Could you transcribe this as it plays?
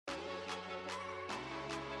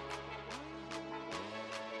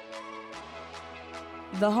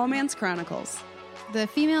The Homance Chronicles. The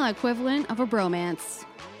female equivalent of a bromance.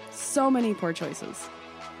 So many poor choices.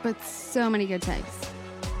 But so many good types.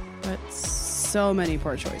 But so many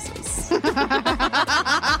poor choices.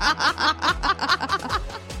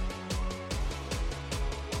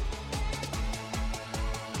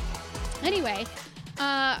 Anyway,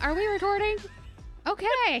 are we recording?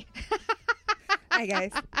 Okay. Hi,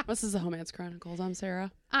 guys. This is the Homance Chronicles. I'm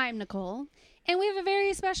Sarah. I'm Nicole. And we have a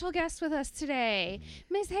very special guest with us today.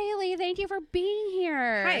 Miss Hailey, thank you for being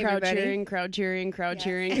here. Hi, Crowd everybody. cheering, crowd cheering, crowd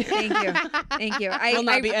cheering. Thank you. Thank you. We'll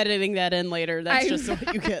not be editing that in later. That's just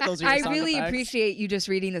what you get. Those are your I sound really effects. appreciate you just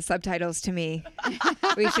reading the subtitles to me.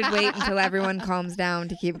 We should wait until everyone calms down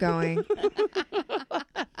to keep going.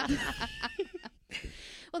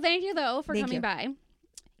 Well, thank you, though, for Thank coming you. by.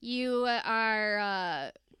 You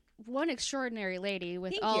are one extraordinary lady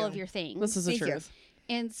with Thank all you. of your things. This is the Thank you. truth.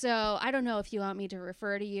 And so I don't know if you want me to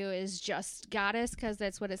refer to you as just goddess because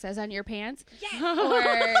that's what it says on your pants. Or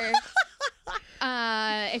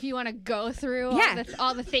if you want to go through Yeah.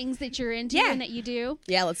 all the things that you're into Yeah. and that you do.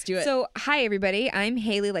 Yeah, let's do it. So, hi, everybody. I'm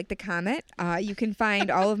Hailey, like the comet. You can find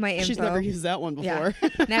all of my info. She's never used that one before.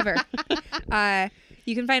 Yeah, never.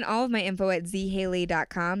 You can find all of my info at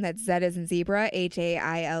zhailey.com. That's Z as in zebra,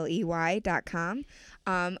 HAILEY.com.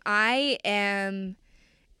 I am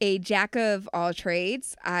a jack of all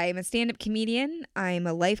trades. I'm a stand-up comedian. I'm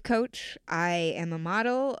a life coach. I am a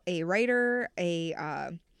model, a writer, a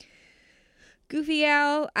goofy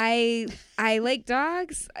gal. I like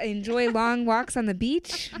dogs. I enjoy long walks on the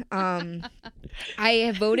beach. I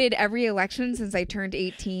have voted every election since I turned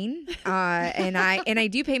 18, and I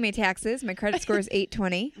do pay my taxes. My credit score is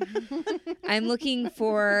 820. I'm looking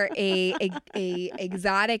for a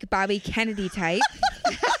exotic Bobby Kennedy type.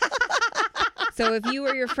 So if you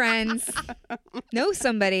or your friends know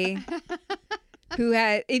somebody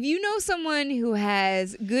if you know someone who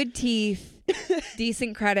has good teeth,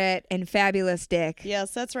 decent credit, and fabulous dick,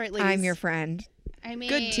 Yes, that's right, ladies. I'm your friend. I mean,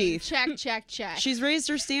 Good teeth. Check. She's raised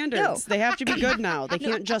her standards. No. They have to be good now. They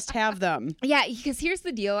can't just have them. Yeah, because here's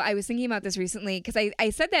the deal. I was thinking about this recently because I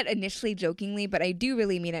said that initially jokingly, but I do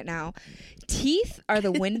really mean it now. Teeth are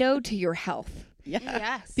the window to your health Yeah.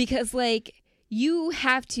 Yes. because, like, you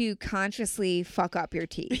have to consciously fuck up your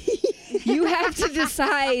teeth. You have to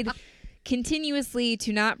decide continuously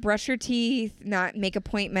to not brush your teeth, not make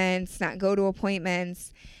appointments, not go to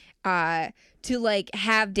appointments, to like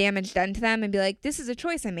have damage done to them and be like, this is a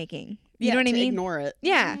choice I'm making. You know what I mean? Ignore it.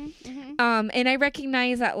 Yeah. Mm-hmm. And I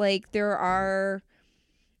recognize that like there are,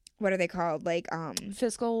 what are they called? Like,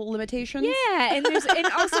 Fiscal limitations. yeah. And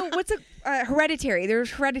also what's hereditary.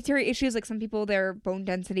 There's hereditary issues. Like some people, their bone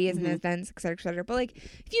density isn't as dense, et cetera, et cetera. But like,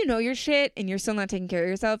 if you know your shit and you're still not taking care of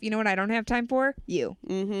yourself, you know what I don't have time for? You.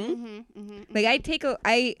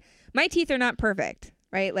 Like my teeth are not perfect,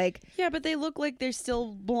 right? Like, Yeah, but they look like they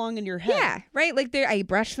still belong in your head. yeah, right? Like I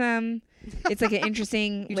brush them. It's like an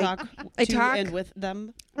interesting, You like, talk I to talk. and with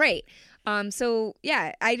them. Right. So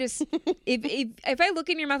yeah, I just if I look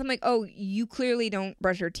in your mouth, I'm like, oh, you clearly don't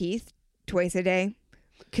brush your teeth twice a day,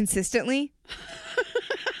 consistently.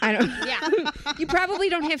 I don't. Yeah. You probably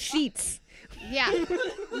don't have sheets. Yeah.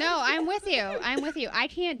 No, I'm with you. I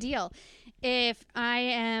can't deal. If I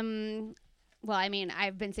am, well, I mean,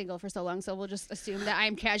 I've been single for so long, so we'll just assume that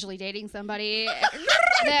I'm casually dating somebody,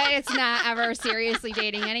 that it's not ever seriously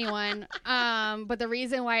dating anyone. But the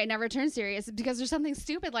reason why it never turns serious is because there's something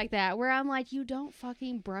stupid like that where I'm like, you don't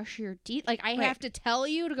fucking brush your teeth. Like, I have to tell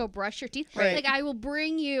you to go brush your teeth. Right. Like, I will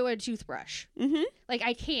bring you a toothbrush. Mm-hmm. Like,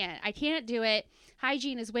 I can't do it.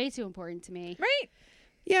 Hygiene is way too important to me. Right.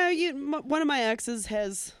 Yeah, one of my exes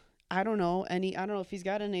has, I don't know if he's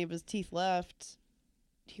got any of his teeth left.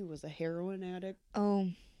 He was a heroin addict, Oh.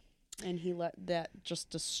 and he let that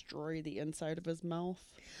just destroy the inside of his mouth.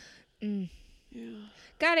 Mm. Yeah.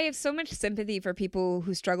 God, I have so much sympathy for people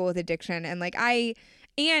who struggle with addiction, and like I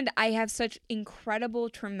have such incredible,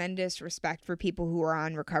 tremendous respect for people who are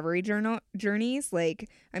on recovery journeys. Like,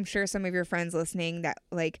 I'm sure some of your friends listening that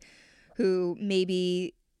like who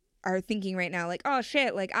maybe are thinking right now, like, oh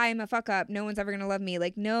shit, like I'm a fuck up. No one's ever gonna love me.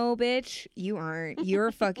 Like, no, bitch, you aren't. You're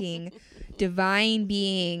a fucking divine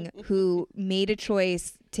being who made a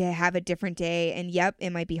choice to have a different day. And yep,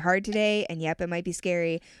 it might be hard today. And yep, it might be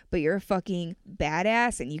scary. But you're a fucking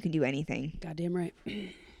badass and you can do anything. Goddamn right.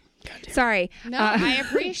 Sorry. No, I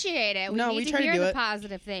appreciate it. We No, need we to try to hear do the it.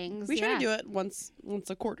 positive things. We try to do it once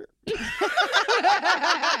a quarter.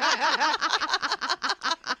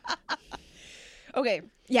 Okay.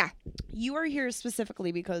 Yeah. You are here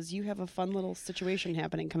specifically because you have a fun little situation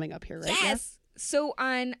happening coming up here, right? Yes.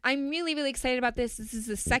 I'm really, really excited about this. This is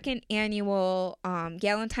the second annual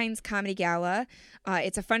Valentine's Comedy Gala.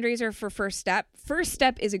 It's a fundraiser for First Step. First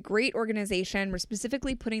Step is a great organization. We're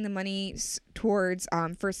specifically putting the money towards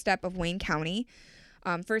First Step of Wayne County.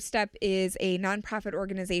 First Step is a nonprofit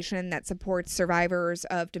organization that supports survivors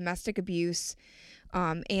of domestic abuse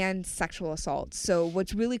and sexual assault. So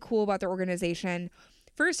what's really cool about their organization,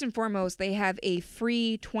 first and foremost, they have a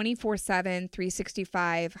free 24/7,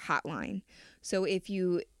 365 hotline. So if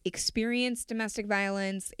you experience domestic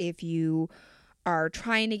violence, if you are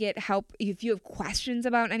trying to get help, if you have questions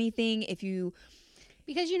about anything,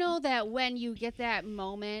 because you know that when you get that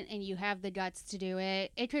moment and you have the guts to do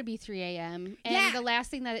it, it could be 3 a.m. And the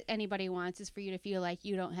last thing that anybody wants is for you to feel like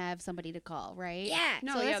you don't have somebody to call, right? Yeah.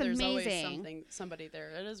 No, so that's there's amazing. always somebody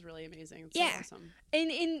there. It is really amazing. It's so awesome.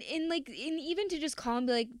 And even to just call and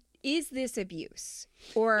be like, is this abuse?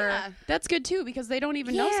 Or that's good too, because they don't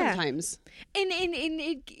even know sometimes.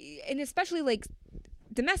 And especially like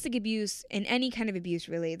domestic abuse and any kind of abuse,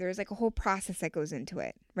 really, there's like a whole process that goes into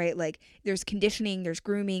it, right? Like there's conditioning, there's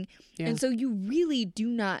grooming. Yeah. And so you really do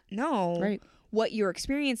not know what you're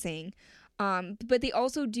experiencing. But they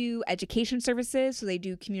also do education services. So they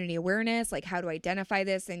do community awareness, like how to identify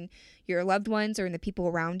this in your loved ones or in the people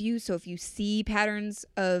around you. So if you see patterns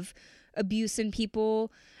of abuse in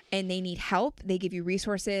people and they need help, they give you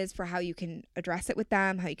resources for how you can address it with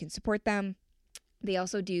them, how you can support them. They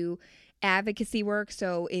also do advocacy work.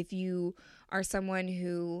 So if you are someone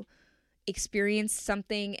who experienced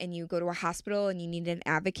something and you go to a hospital and you need an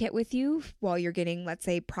advocate with you while you're getting, let's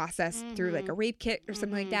say, processed through like a rape kit or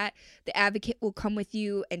something like that, the advocate will come with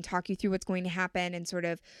you and talk you through what's going to happen and sort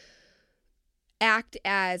of act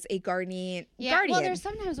as a guardian. Well, there's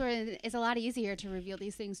sometimes where it's a lot easier to reveal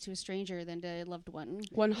these things to a stranger than to a loved one.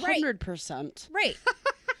 100%. Right.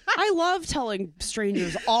 I love telling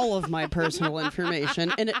strangers all of my personal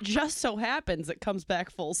information, and it just so happens it comes back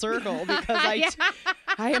full circle because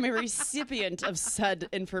I am a recipient of said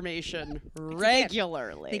information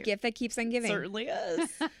regularly. The gift that keeps on giving. Certainly is.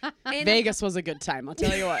 Vegas was a good time, I'll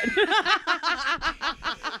tell you what.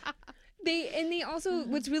 They also,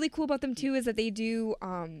 what's really cool about them too is that they do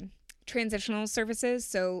transitional services.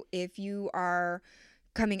 So if you are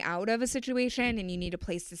coming out of a situation and you need a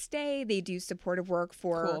place to stay, they do supportive work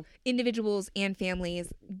for individuals and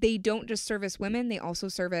families. They don't just service women, they also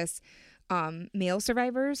service male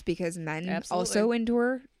survivors, because men also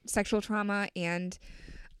endure sexual trauma and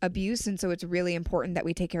abuse, and so it's really important that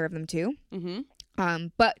we take care of them too.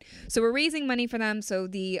 But so we're raising money for them. So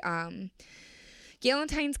the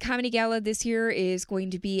Valentine's Comedy Gala this year is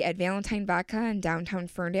going to be at Valentine Vodka in downtown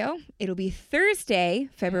Ferndale. It'll be Thursday,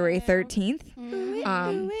 February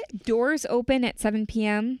 13th. Doors open at 7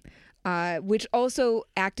 p.m., which also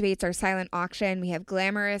activates our silent auction. We have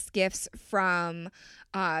glamorous gifts from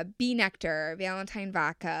Bee Nectar, Valentine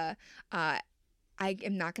Vodka. I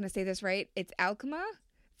am not going to say this right. It's Alchema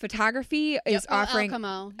Photography is offering...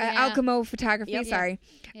 Alchemo. Alchemo Photography, sorry.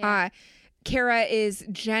 Yeah. Kara is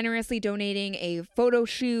generously donating a photo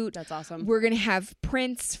shoot. That's awesome. We're going to have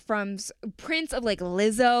prints of like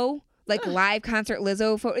Lizzo, like live concert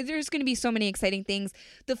Lizzo. There's going to be so many exciting things.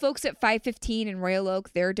 The folks at 515 in Royal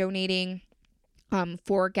Oak, they're donating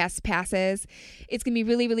 4 guest passes. It's going to be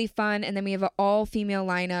really, really fun. And then we have an all-female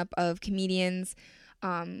lineup of comedians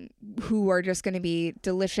who are just going to be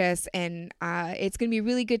delicious. And it's going to be a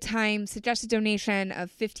really good time. Suggested donation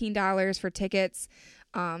of $15 for tickets.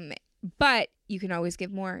 But you can always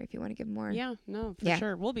give more if you want to give more. Yeah, no, for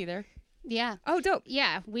sure. We'll be there. Yeah. Oh, dope.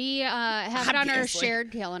 Yeah, we have it on our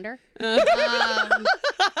shared calendar. You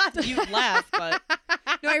laugh, but...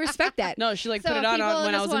 No, I respect that. No, she put it on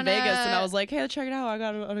when I was in Vegas, and I was like, hey, check it out. I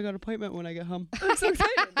got an appointment when I get home. I'm so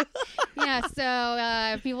excited. Yeah,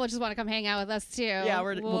 so if people just want to come hang out with us, too. Yeah,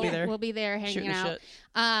 we'll be there. We'll be there hanging Shooting out. Shit.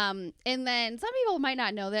 And then some people might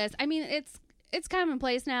not know this. I mean, it's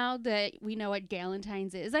commonplace now that we know what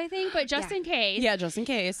Galentine's is, I think, but just in case. Yeah, just in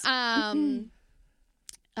case. In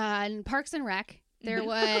Parks and Rec, there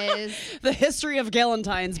was... The history of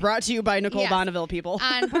Galentine's brought to you by Nicole Bonneville, people.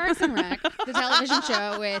 On Parks and Rec, the television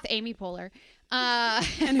show with Amy Poehler.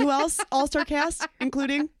 And who else? All-star cast,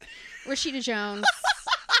 including? Rashida Jones.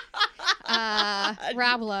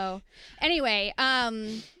 Rob Lowe. Anyway,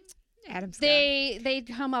 Adam Scott. They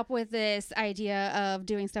come up with this idea of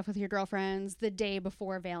doing stuff with your girlfriends the day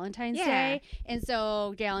before Valentine's Day, and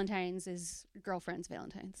so Galentine's is girlfriend's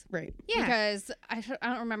Valentine's, right? Yeah, because I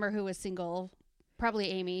don't remember who was single. Probably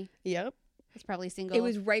Amy. Yep, was probably single. It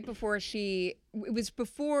was right before It was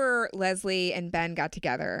before Leslie and Ben got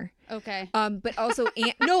together. Okay. But also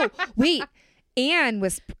Anne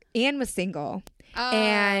was single.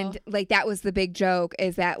 And like that was the big joke,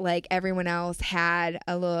 is that like everyone else had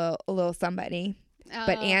a little somebody,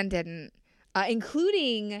 but Anne didn't,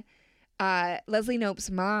 including Leslie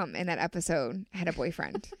Knope's mom in that episode had a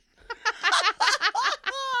boyfriend.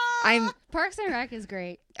 Parks and Rec is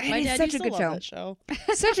great. My dad such used a to good love show. that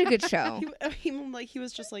show. Such a good show. He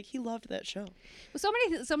was just like, he loved that show. So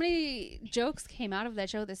many jokes came out of that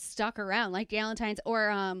show that stuck around, like Valentine's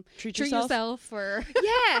or Treat yourself or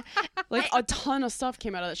Yeah. like a ton of stuff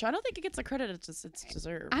came out of that show. I don't think it gets the credit it's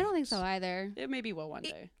deserved. I don't think so either. It maybe will one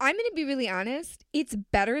day. I'm going to be really honest. It's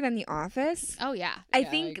better than The Office. Oh yeah. I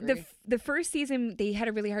think the first season they had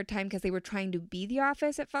a really hard time because they were trying to be The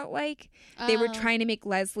Office. It felt like they were trying to make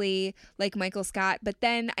Leslie like Michael Scott, but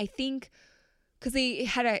then I think because they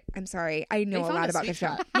had I'm sorry, I know a lot about the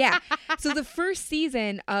show. Yeah. So the first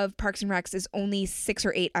season of Parks and Recs is only 6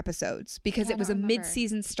 or 8 episodes because it was a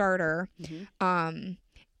mid-season starter. Mm-hmm.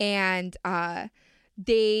 And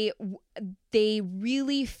they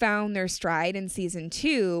really found their stride in season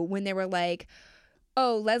 2 when they were like,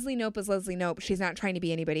 oh, Leslie Knope is Leslie Knope. She's not trying to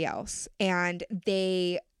be anybody else. And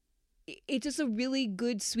it's just a really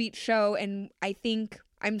good, sweet show. And I think,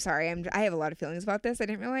 I'm sorry, I have a lot of feelings about this. I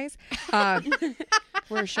didn't realize.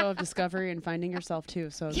 We're a show of discovery and finding yourself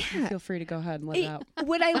too. So feel free to go ahead and let it out.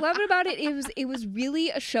 What I loved about it was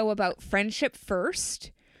really a show about friendship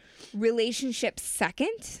first, relationships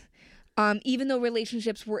second. Even though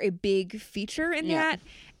relationships were a big feature in that.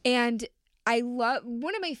 And I love,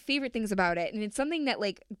 one of my favorite things about it, and it's something that,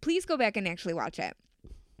 like, please go back and actually watch it.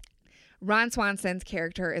 Ron Swanson's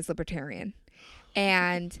character is libertarian.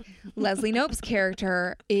 And Leslie Knope's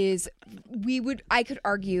character I could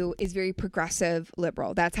argue, is very progressive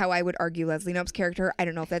liberal. That's how I would argue Leslie Knope's character. I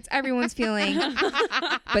don't know if that's everyone's feeling,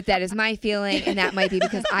 but that is my feeling. And that might be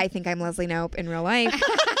because I think I'm Leslie Knope in real life.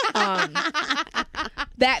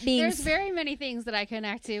 That being there's very many things that I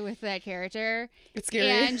connect to with that character. It's scary.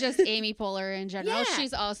 And just Amy Poehler in general. Yeah.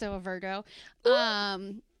 She's also a Virgo.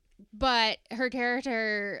 But her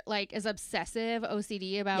character like is obsessive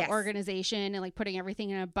OCD about organization and like putting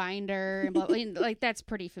everything in a binder and blah, like that's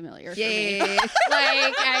pretty familiar for me.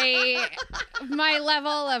 Like my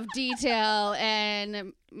level of detail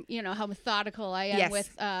and how methodical I am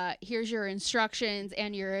with here's your instructions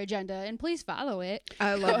and your agenda and please follow it.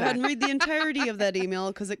 I love Go ahead and read the entirety of that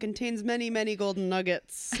email because it contains many, many golden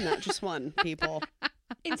nuggets, not just one, people.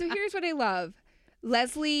 And so here's what I love.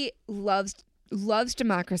 Leslie loves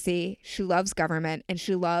democracy, she loves government, and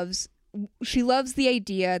she loves the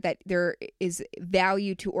idea that there is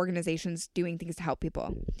value to organizations doing things to help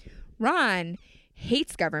people. Ron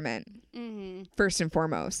hates government, first and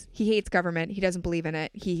foremost. He hates government. He doesn't believe in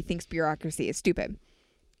it. He thinks bureaucracy is stupid.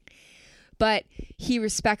 But he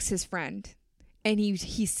respects his friend, and he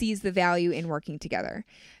sees the value in working together.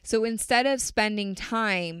 So instead of spending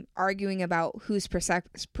time arguing about whose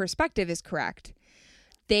perspective is correct,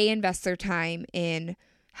 they invest their time in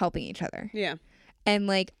helping each other. Yeah. And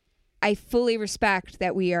like, I fully respect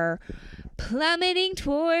that we are plummeting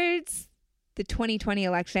towards the 2020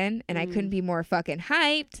 election, and I couldn't be more fucking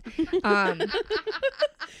hyped. I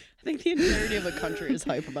think the entirety of the country is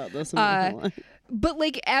hype about this. But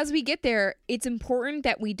like, as we get there, it's important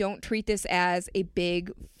that we don't treat this as a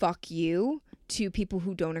big fuck you to people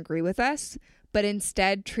who don't agree with us, but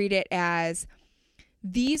instead treat it as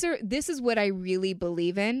this is what I really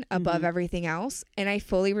believe in above everything else. And I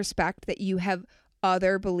fully respect that you have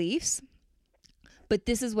other beliefs, but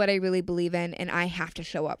this is what I really believe in, and I have to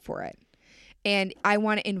show up for it. And I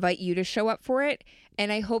want to invite you to show up for it.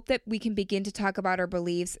 And I hope that we can begin to talk about our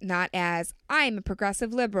beliefs not as I'm a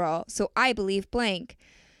progressive liberal, so I believe blank.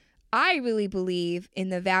 I really believe in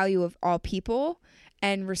the value of all people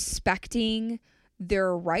and respecting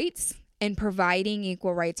their rights and providing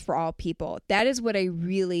equal rights for all people. That is what I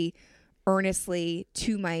really earnestly,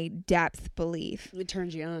 to my depth, believe. It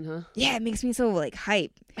turns you on, huh? Yeah, it makes me so like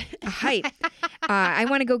hype. I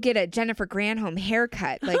want to go get a Jennifer Granholm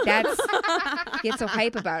haircut. Like that's get so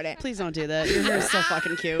hype about it. Please don't do that. Your hair is so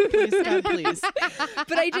fucking cute. Please, God, please.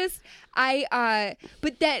 But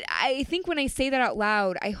I think when I say that out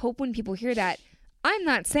loud, I hope when people hear that, I'm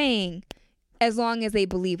not saying as long as they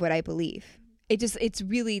believe what I believe. It's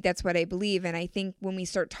really, that's what I believe. And I think when we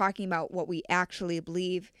start talking about what we actually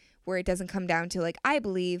believe, where it doesn't come down to like, I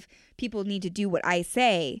believe people need to do what I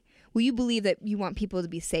say. Well, you believe that you want people to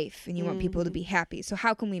be safe and you want people to be happy. So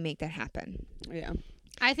how can we make that happen? Yeah.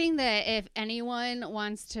 I think that if anyone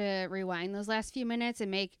wants to rewind those last few minutes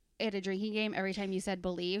and make at a drinking game, every time you said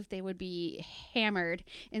believe, they would be hammered.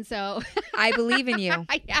 And so I believe in you.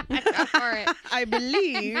 yeah, I'm up for it. I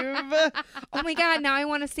believe. Oh my God, now I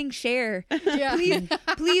want to sing Cher. Yeah.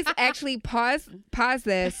 Please actually pause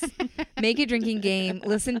this, make a drinking game,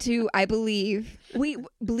 listen to I Believe. We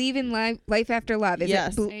believe in life after love. Is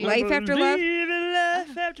Yes. it life after love? Believe in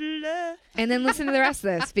life after love. And then listen to the rest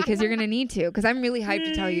of this because you're going to need to, because I'm really hyped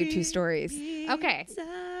to tell you 2 stories. Okay.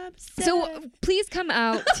 So please come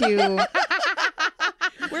out to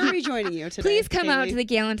Where are we joining you today? please come out Hailey? to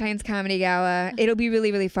the Valentine's Comedy Gala. It'll be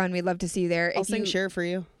really, really fun. We'd love to see you there. I'll If sing you- Cher for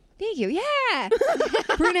you. Thank you. Yeah.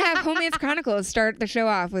 We're going to have Homemade Chronicles start the show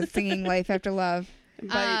off with singing Life After Love.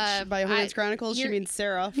 By Homemade Chronicles, she you're- means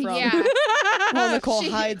Sarah from Yeah. While Nicole She-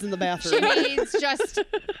 hides in the She bathroom. means just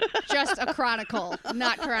a chronicle,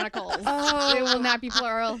 not chronicles. Oh. It will not be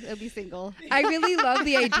plural. It'll be single. I really love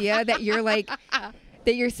the idea that you're like,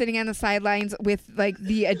 that you're sitting on the sidelines with like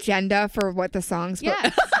the agenda for what the song's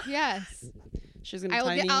Yes. Yes. She's gonna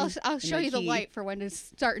tiny I'll show in you the key. light for when to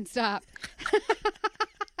start and stop.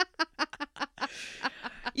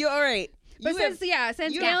 You all right? But You since have-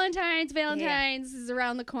 since you have- Valentine's is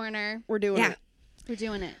around the corner, we're doing Yeah. it. we're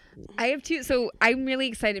doing it. I have 2. So I'm really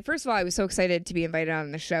excited. First of all, I was so excited to be invited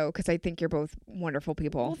on the show because I think you're both wonderful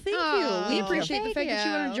people. Well, thank Aw, you. We appreciate the thank fact that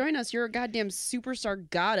you want to you. join us. You're a goddamn superstar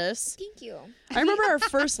goddess. Thank you. I remember our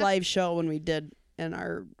first live show when we did in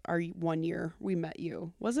our 1 year. We met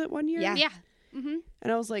you. Was it 1 year? Yeah. Yeah. Mm-hmm.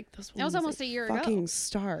 And I was like, this That was almost a year ago. fucking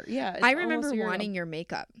star. Yeah. it's I almost remember a year ago. wanting your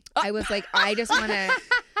makeup. I was like, I just want to.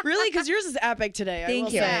 Really? Because yours is epic today. I Thank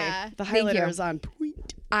will you. say. Yeah. The Thank highlighter you. is on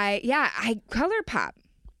point. I color pop.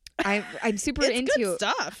 I'm super It's into good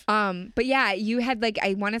stuff. But yeah, you had like,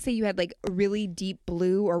 I want to say you had like a really deep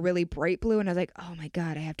blue or really bright blue, and I was like, oh my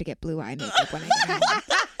God, I have to get blue eye makeup when I get home.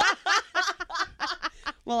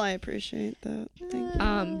 Well, I appreciate that. Thank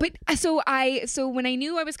you. But so when I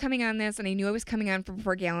knew I was coming on this, and I knew I was coming on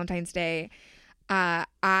before Valentine's Day,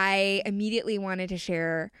 I immediately wanted to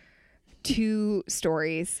share 2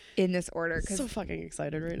 stories in this order because So fucking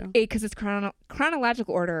excited right now. it's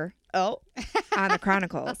chronological order Oh, on the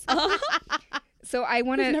Chronicles. So I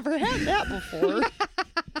want we've to. never had that before.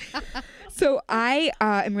 So I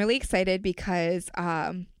am really excited because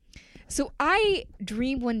so I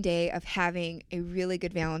dreamed one day of having a really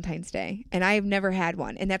good Valentine's Day, and I have never had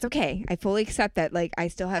one, and that's okay. I fully accept that. Like I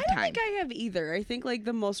still have I don't time. think I have either. I think like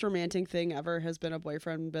the most romantic thing ever has been a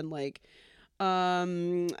boyfriend been like, I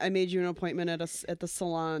made you an appointment at the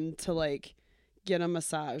salon to like get a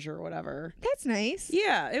massage or whatever. That's nice.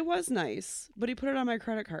 Yeah, it was nice, but he put it on my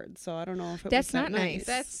credit card, so I don't know if it That's was that not nice.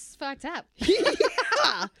 That's fucked up.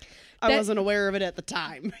 yeah. I That- wasn't aware of it at the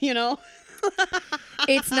time, you know.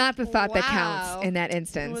 It's not the thought that Wow. counts in that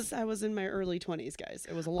instance. I was in my early 20s, guys.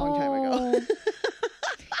 It was a long time ago.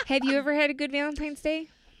 Have you ever had a good Valentine's Day?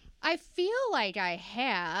 I feel like I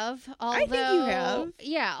have. Although, think you have.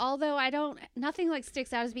 Yeah, although nothing like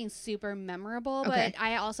sticks out as being super memorable, Okay. but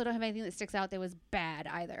I also don't have anything that sticks out that was bad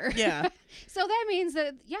either. Yeah. So that means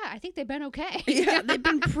that, I think they've been okay. Yeah, they've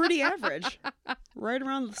been pretty average. Right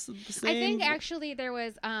around the same. I think actually there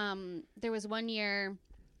was 1 year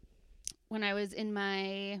when I was in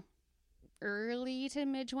my early to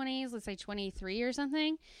mid 20s, let's say 23 or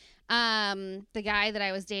something. The guy that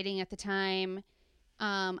I was dating at the time,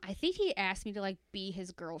 I think he asked me to like be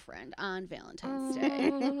his girlfriend on Valentine's Day.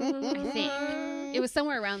 I think it was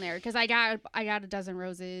somewhere around there because I got a dozen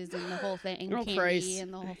roses and the whole thing, and Oh, candy Christ.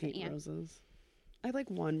 and the whole I thing. hate Yeah. roses. I like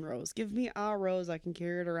one rose. Give me a rose. I can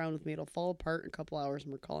carry it around with me. It'll fall apart in a couple hours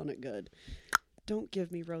and we're calling it good. Don't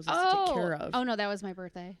give me roses to take care of. Oh no, that was my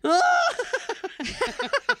birthday,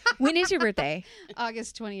 When is your birthday?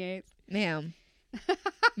 August 28th. Ma'am.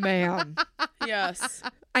 Ma'am. Yes.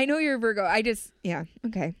 I know you're a Virgo. Yeah.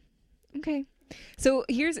 Okay. So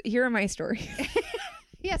here are my stories.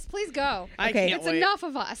 Yes, please go. I Okay. can't It's wait. enough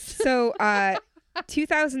of us. So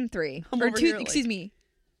 2003 I'm or over here, like- excuse me.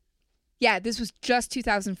 Yeah, this was just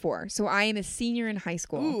 2004. So I am a senior in high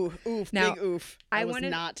school. Ooh, oof, Now, big oof. I was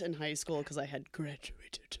wanna- not in high school because I had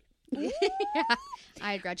graduated. Yeah.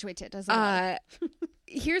 I had graduated as well.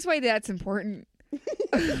 Here's why that's important.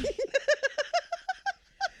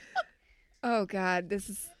 Oh God, this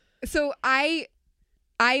is so. I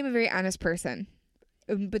am a very honest person,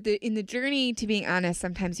 but in the journey to being honest,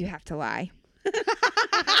 sometimes you have to lie.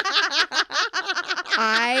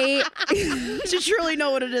 To truly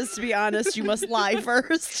know what it is to be honest, you must lie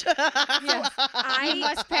first. You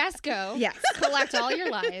must pass go. Yes. Collect all your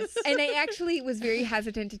lies. And I actually was very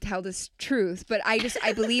hesitant to tell this truth, but I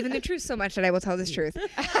believe in the truth so much that I will tell this truth.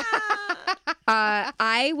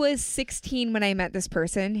 I was 16 when I met this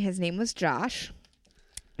person. His name was Josh.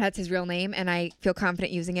 That's his real name, and I feel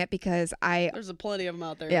confident using it because There's a plenty of them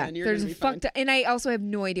out there. Yeah, Man. You're there's gonna be fucked fine. up, and I also have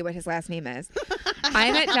no idea what his last name is.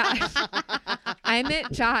 I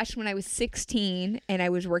met Josh when I was 16, and I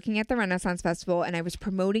was working at the Renaissance Festival, and I was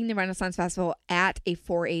promoting the Renaissance Festival at a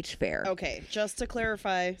 4-H fair. Okay, just to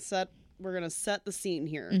clarify, we're gonna set the scene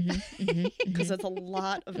here because it's a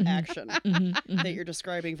lot of action that you're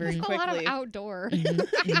describing very quickly. A lot of outdoor.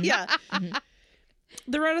 Yeah.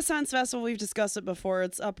 The Renaissance Festival, we've discussed it before.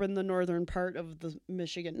 It's up in the northern part of the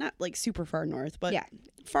Michigan, not like super far north, but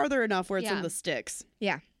farther enough where it's in the sticks.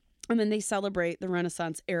 Yeah. And then they celebrate the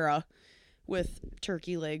Renaissance era with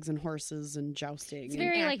turkey legs and horses and jousting. It's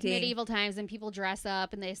very like medieval times, and people dress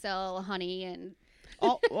up and they sell honey and.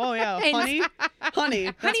 Oh yeah, honey. That's honey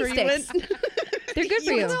where sticks. you went. They're good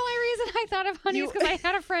for you. The only reason I thought of honey is because I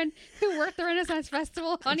had a friend who worked the Renaissance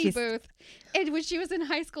Festival honey booth, and when she was in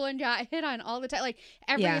high school and got hit on all the time, like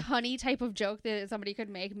every honey type of joke that somebody could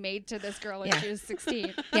make made to this girl when she was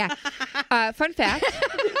 16. Yeah. Fun fact.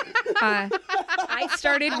 I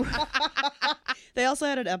started. They also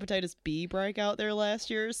had an hepatitis B breakout there last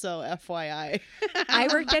year, so FYI. I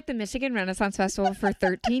worked at the Michigan Renaissance Festival for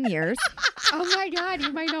 13 years. Oh my God,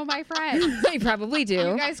 you might know my friend. I probably do.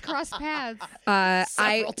 You guys crossed paths.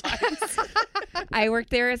 Several times. I worked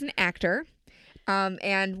there as an actor.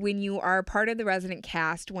 And when you are part of the resident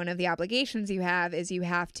cast, one of the obligations you have is you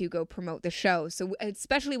have to go promote the show. So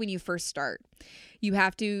especially when you first start, you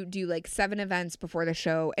have to do like 7 events before the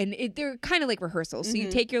show, and they're kind of like rehearsals. So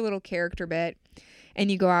you take your little character bit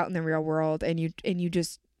and you go out in the real world and you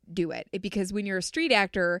just do it. Because when you're a street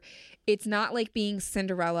actor, it's not like being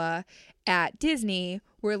Cinderella at Disney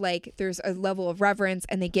where like there's a level of reverence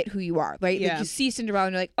and they get who you are, right? Like you see Cinderella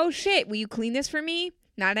and you're like, oh shit, will you clean this for me?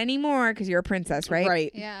 Not anymore because you're a princess, right?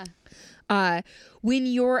 Right. Yeah. When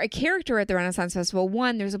you're a character at the Renaissance Festival,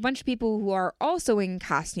 one, there's a bunch of people who are also in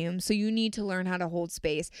costume, so you need to learn how to hold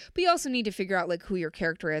space, but you also need to figure out like who your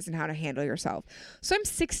character is and how to handle yourself. So I'm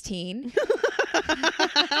 16.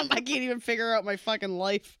 I can't even figure out my fucking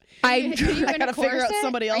life. I gotta figure out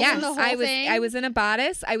somebody else. Yes, thing? I was in a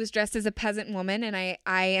bodice. I was dressed as a peasant woman, and I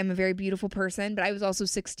am a very beautiful person, but I was also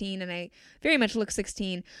 16, and I very much look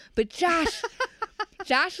 16. But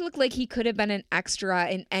Josh looked like he could have been an extra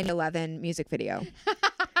in an N11 music video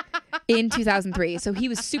in 2003. So he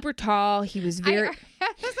was super tall. He was very.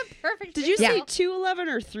 That's a perfect. Did you say 211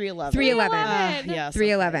 or 311? 311. Yes,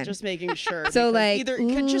 311. Okay. Just making sure. So like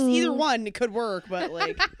either one could work, but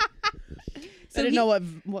like. I didn't know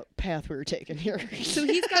what path we were taking here. So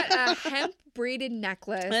he's got a hemp braided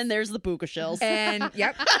necklace. And there's the puka shells. And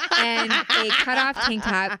and a cutoff tank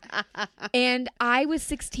top. And I was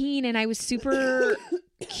 16 and I was super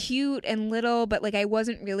cute and little, but like I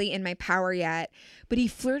wasn't really in my power yet. But he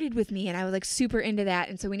flirted with me and I was like super into that.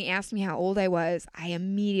 And so when he asked me how old I was, I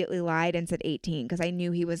immediately lied and said 18 because I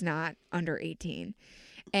knew he was not under 18.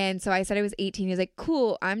 And so I said I was 18. He was like,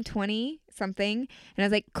 cool, I'm 20 something. And I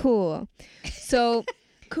was like, cool. So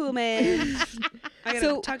cool, man. I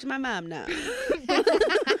gotta talk to my mom now.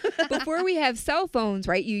 Before we have cell phones,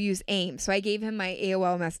 right, you use AIM. So I gave him my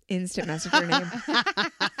AOL instant messenger name.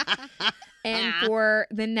 And for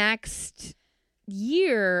the next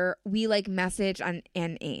year, we like message on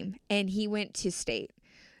an AIM. And he went to state.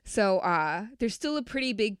 So there's still a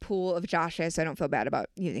pretty big pool of Joshes, so I don't feel bad about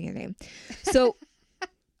using his name. So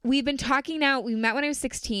we've been talking now. We met when I was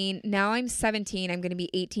 16. Now I'm 17. I'm going to be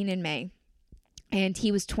 18 in May. And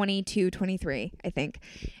he was 22, 23, I think.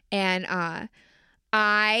 And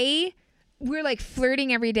we're like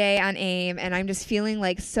flirting every day on AIM, and I'm just feeling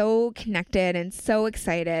like so connected and so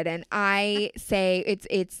excited. And I say,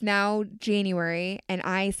 it's now January, and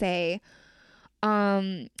I say,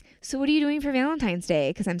 so what are you doing for Valentine's Day?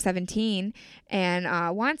 Because I'm 17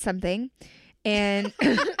 and want something. And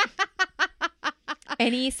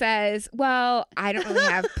and he says, well, I don't really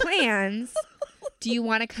have plans. Do you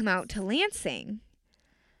want to come out to Lansing?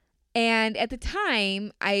 And at the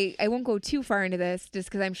time, I won't go too far into this just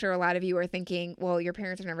because I'm sure a lot of you are thinking, well, your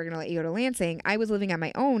parents are never going to let you go to Lansing. I was living on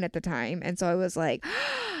my own at the time. And so I was like,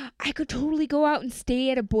 I could totally go out and stay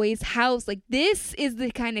at a boy's house. Like, this is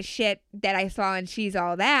the kind of shit that I saw in She's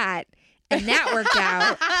All That. And that worked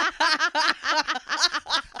out.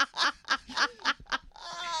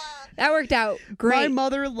 That worked out great. My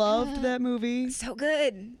mother loved that movie. So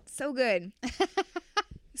good. So good.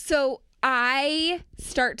 So I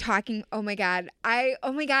start talking. Oh my God, I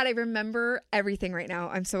remember everything right now.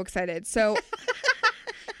 I'm so excited. So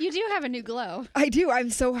you do have a new glow. I do. I'm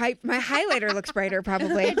so hyped. My highlighter looks brighter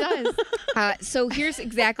probably. It does. So here's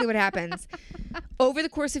exactly what happens. Over the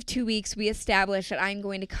course of 2 weeks, we established that I'm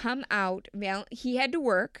going to come out. He had to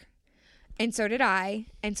work. And so did I.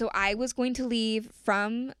 And so I was going to leave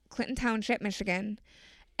from Clinton Township, Michigan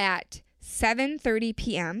at 7:30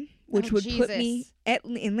 p.m., which would put me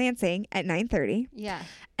in Lansing at 9:30. Yeah.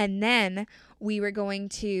 And then we were going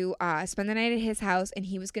to spend the night at his house, and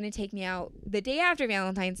he was going to take me out the day after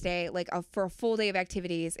Valentine's Day, like for a full day of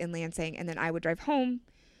activities in Lansing, and then I would drive home.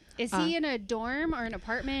 Is he in a dorm or an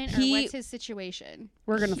apartment, or what's his situation?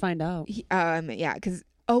 We're going to find out. Yeah, because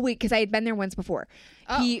I had been there once before.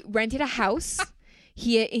 Oh. He rented a house.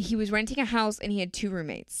 He was renting a house, and he had 2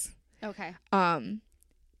 roommates. Okay.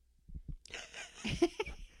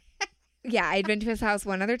 Yeah, I'd been to his house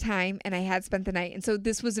one other time, and I had spent the night. And so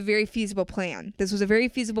this was a very feasible plan.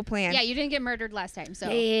 Yeah, you didn't get murdered last time, so.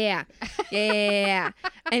 Yeah.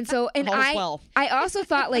 And so, and I also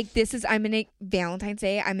thought, like, Valentine's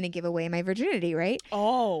Day, I'm going to give away my virginity, right?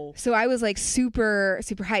 Oh. So I was, like, super,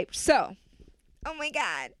 super hyped. So, oh, my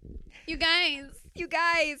God. You guys.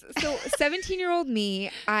 So 17-year-old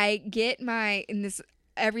me, I get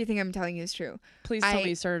everything I'm telling you is true. Please tell me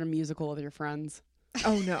you started a musical with your friends.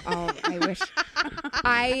 Oh no! Oh, I wish.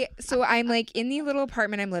 So I'm like in the little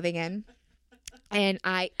apartment I'm living in, and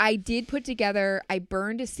I did put together. I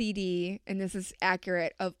burned a CD, and this is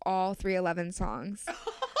accurate, of all 311 songs.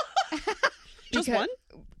 Just one?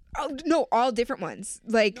 Oh no, all different ones.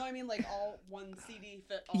 Like no, I mean like all one CD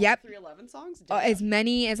fit all 311 songs. As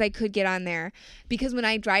many as I could get on there, because when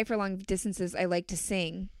I drive for long distances, I like to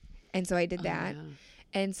sing, and so I did that,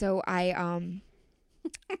 and so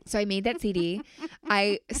So I made that CD.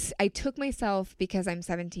 I took myself, because I'm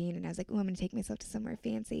 17 and I was like, oh, I'm going to take myself to somewhere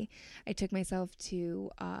fancy. I took myself to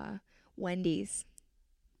Wendy's.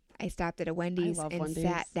 I stopped at a Wendy's and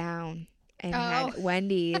sat down and had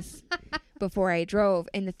Wendy's before I drove.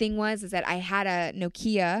 And the thing is that I had a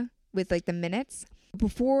Nokia with like the minutes.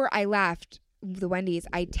 Before I left the Wendy's,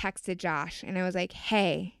 I texted Josh and I was like,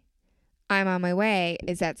 hey, I'm on my way.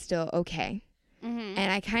 Is that still okay? Mm-hmm.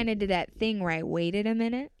 And I kind of did that thing where I waited a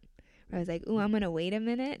minute. Where I was like, ooh, I'm going to wait a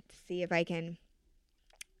minute to see if I can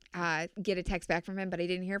get a text back from him. But I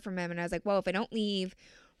didn't hear from him. And I was like, well, if I don't leave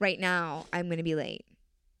right now, I'm going to be late.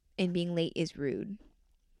 And being late is rude.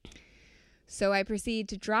 So I proceed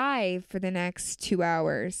to drive for the next 2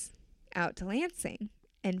 hours out to Lansing.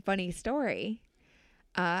 And funny story,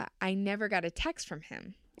 I never got a text from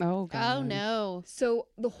him. Oh, God. Oh, no. So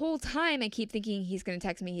the whole time I keep thinking he's going to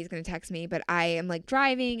text me, but I am like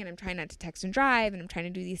driving and I'm trying not to text and drive and I'm trying to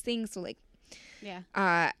do these things. So like,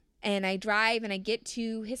 yeah. And I drive and I get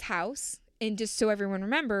to his house, and just so everyone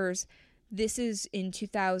remembers, this is in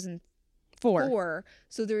 2004.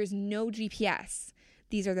 So there is no GPS.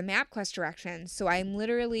 These are the MapQuest directions. So I'm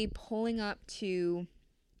literally pulling up to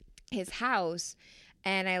his house,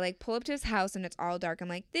 and I like pull up to his house and it's all dark. I'm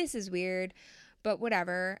like, this is weird. But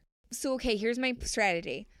whatever. So, okay, here's my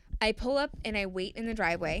strategy. I pull up and I wait in the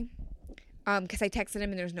driveway because I texted him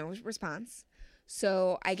and there's no response.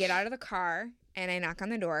 So I get out of the car and I knock on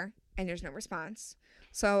the door and there's no response.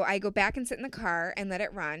 So I go back and sit in the car and let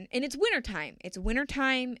it run. And it's wintertime.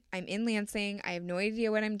 I'm in Lansing. I have no idea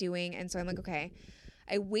what I'm doing. And so I'm like, okay.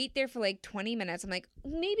 I wait there for like 20 minutes. I'm like,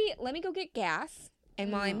 maybe let me go get gas.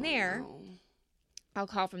 And while I'm there, I'll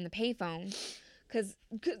call from the payphone. Because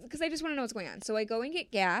I just want to know what's going on. So I go and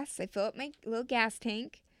get gas. I fill up my little gas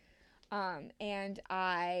tank. And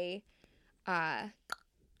I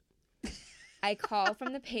call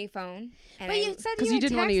from the payphone. And but you said you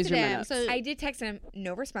didn't want to use your minutes. So I did text him.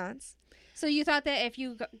 No response. So you thought that if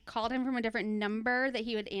you called him from a different number that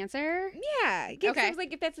he would answer? Yeah. Okay. I was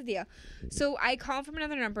like, if that's the deal. So I call him from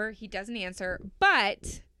another number. He doesn't answer.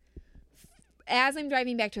 But as I'm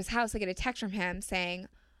driving back to his house, I get a text from him saying,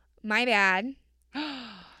 my bad.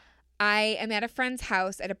 I am at a friend's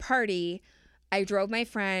house at a party. I drove my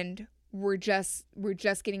friend. We're just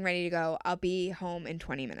getting ready to go. I'll be home in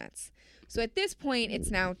 20 minutes. So at this point,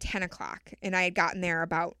 it's now 10 o'clock, and I had gotten there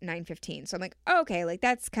about 9:15. So I'm like, oh, okay, like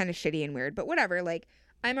that's kind of shitty and weird, but whatever. Like,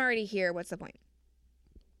 I'm already here. What's the point?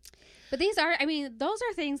 But those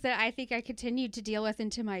are things that I think I continued to deal with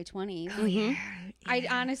into my 20s. Oh, yeah.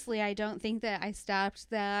 I don't think that I stopped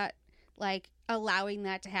that, like, allowing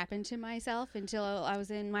that to happen to myself until I was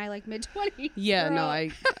in my like mid-20s. Yeah, no, I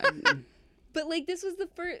But like this was the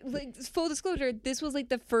first, like full disclosure, this was like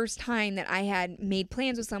the first time that I had made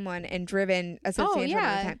plans with someone and driven a substantial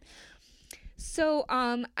amount of time. So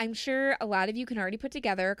I'm sure a lot of you can already put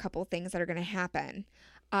together a couple things that are going to happen.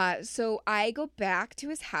 So I go back to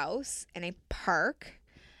his house and I park,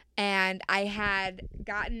 and I had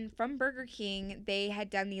gotten from Burger King, they had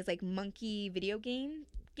done these like monkey video games.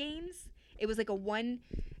 It was like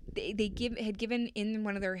had given in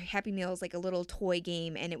one of their Happy Meals like a little toy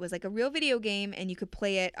game, and it was like a real video game, and you could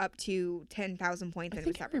play it up to 10,000 points. I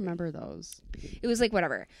think I remember those. It was like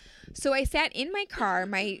whatever. So I sat in my car,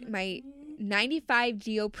 my 95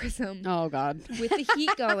 Geo Prism. Oh God. With the heat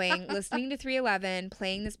going, listening to 311,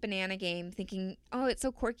 playing this banana game, thinking, oh, it's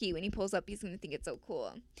so quirky. When he pulls up, he's gonna think it's so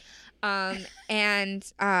cool.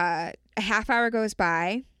 And a half hour goes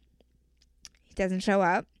by. He doesn't show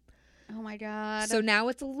up. Oh my God. So now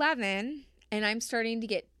it's 11 and I'm starting to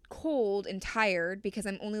get cold and tired because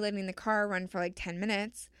I'm only letting the car run for like 10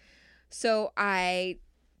 minutes. So I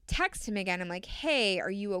text him again. I'm like, hey,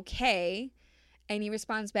 are you okay? And he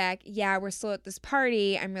responds back, yeah, we're still at this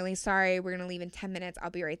party. I'm really sorry. We're going to leave in 10 minutes. I'll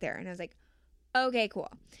be right there. And I was like, okay,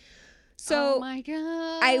 cool. So oh my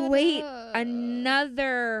God. I wait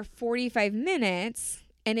another 45 minutes.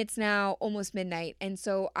 And it's now almost midnight. And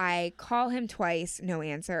so I call him twice, no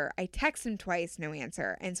answer. I text him twice, no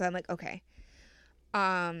answer. And so I'm like, okay.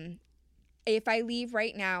 If I leave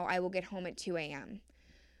right now, I will get home at 2 a.m.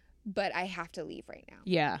 But I have to leave right now.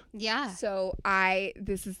 Yeah. Yeah. So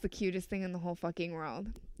this is the cutest thing in the whole fucking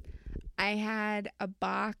world. I had a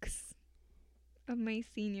box of my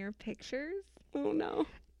senior pictures. Oh no.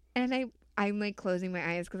 And I'm like closing my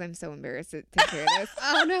eyes because I'm so embarrassed to hear this.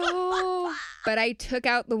 Oh no. But I took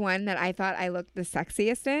out the one that I thought I looked the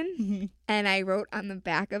sexiest in, and I wrote on the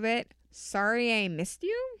back of it, sorry I missed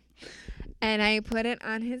you. And I put it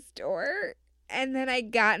on his door, and then I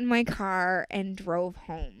got in my car and drove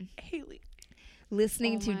home. Hailey.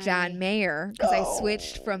 Listening to John Mayer, because I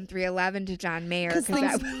switched from 311 to John Mayer. Because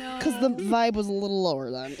the vibe was a little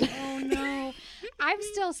lower then. Oh no. I'm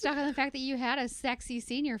still stuck on the fact that you had a sexy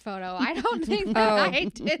senior photo. I don't think that I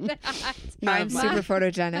did that. I'm super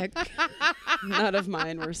photogenic. None of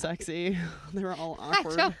mine were sexy. They were all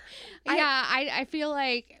awkward. I feel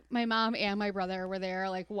like my mom and my brother were there,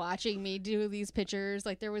 like watching me do these pictures.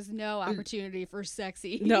 Like there was no opportunity for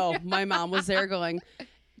sexy. No, my mom was there going.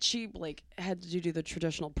 She like had to do the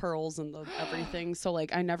traditional pearls and the everything. So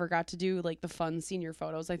like I never got to do like the fun senior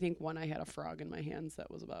photos. I think one I had a frog in my hands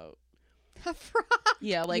that was about. A frog.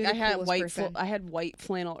 Yeah, like You're I had the I had white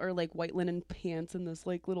flannel or like white linen pants and this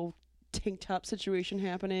like little tank top situation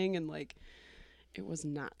happening, and like it was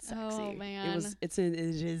not sexy. Oh man, it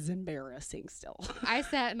is embarrassing still. I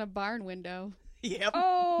sat in a barn window. Yep.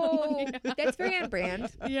 Oh, that's very on brand.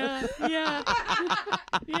 Yeah.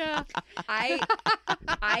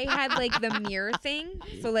 I had like the mirror thing,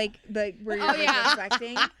 so like where you're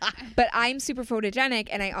reflecting. But I'm super photogenic,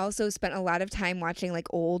 and I also spent a lot of time watching like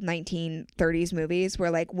old 1930s movies where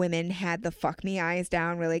like women had the fuck me eyes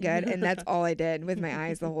down really good, and that's all I did with my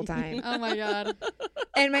eyes the whole time. Oh my God.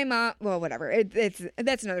 And my mom, well, whatever.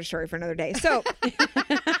 That's another story for another day. So.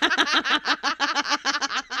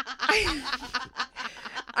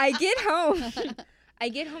 I get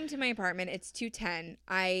home to my apartment. It's 2:10.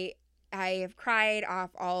 I have cried off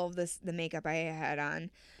all of the makeup I had on.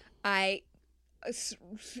 I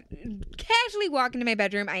casually walk into my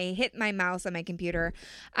bedroom. I hit my mouse on my computer.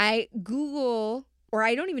 I Google, or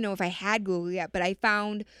I don't even know if I had Google yet, but I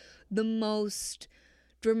found the most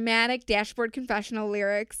dramatic dashboard confessional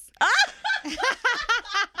lyrics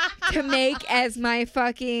to make as my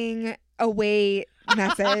fucking away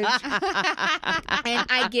message. And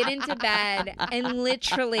I get into bed, and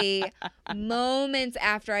literally moments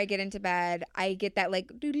after I get into bed, I get that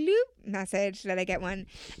like doodle message that I get one,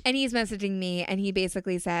 and he's messaging me, and he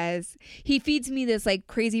basically says, he feeds me this like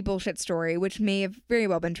crazy bullshit story, which may have very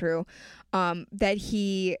well been true, that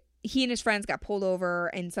he and his friends got pulled over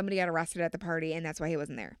and somebody got arrested at the party, and that's why he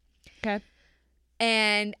wasn't there. Okay.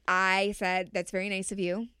 And I said, that's very nice of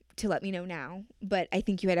you to let me know now, but I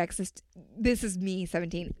think you had access this is me,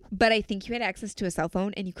 17, but I think you had access to a cell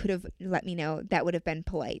phone, and you could have let me know. That would have been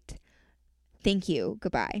polite. Thank you.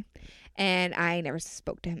 Goodbye. And I never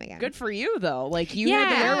spoke to him again. Good for you, though. Like, you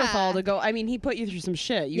had the wherewithal to go. I mean, he put you through some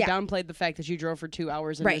shit. You downplayed the fact that you drove for 2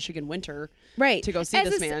 hours in Michigan winter to go see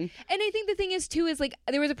this man. And I think the thing is, too, is, like,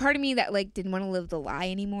 there was a part of me that, like, didn't want to live the lie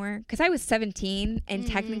anymore. Because I was 17, and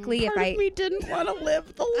technically, part of me didn't want to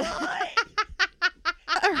live the lie.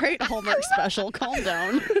 All right, Hallmark special. Calm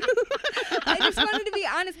down. I just wanted to be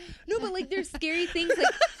honest. No, but, like, there's scary things,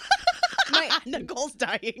 like... Nicole's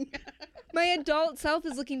dying. My adult self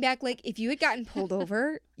is looking back like, if you had gotten pulled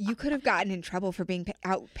over, you could have gotten in trouble for being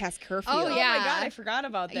out past curfew. Oh, yeah. Oh, my God. I forgot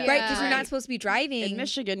about that. Right, because you're not supposed to be driving. In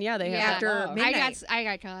Michigan, they have after that law. midnight. I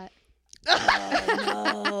got caught.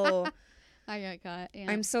 Oh, no. I got caught.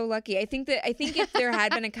 Yeah. I'm so lucky. I think if there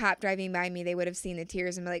had been a cop driving by me, they would have seen the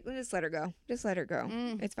tears and be like, just let her go. Just let her go.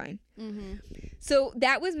 It's fine. Mm-hmm. So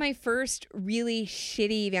that was my first really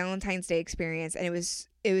shitty Valentine's Day experience. And it was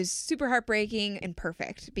super heartbreaking and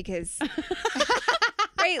perfect because,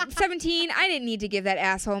 right, 17, I didn't need to give that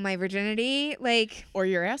asshole my virginity. Like, Or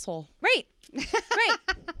your asshole. right.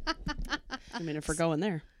 I mean, if we're going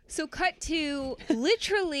there. So cut to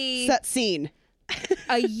literally Set scene.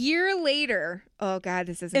 a year later. Oh God,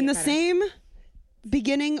 this isn't In the better. same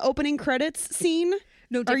beginning opening credits scene.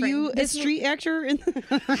 No, Are different. you a street actor in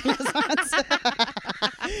Renaissance?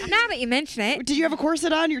 Now that you mention it. Did you have a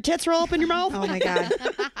corset on? Your tits roll up in your mouth? Oh my God.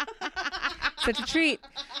 Such a treat.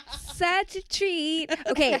 Such a treat.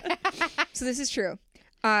 Okay. So this is true.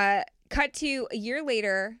 Cut to a year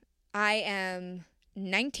later. I am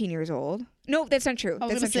 19 years old. No, that's not true. I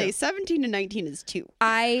was That's going not to say true. 17 to 19 is 2.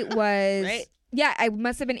 I was. Right? Yeah, I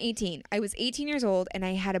must have been 18. I was 18 years old and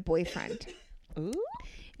I had a boyfriend. Ooh.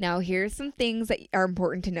 Now, here's some things that are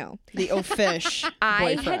important to know. The fish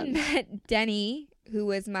I boyfriend. had met Denny, who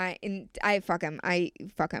was I fuck him. I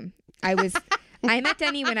met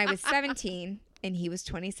Denny when I was 17 and he was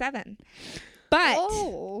 27.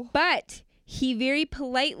 But he very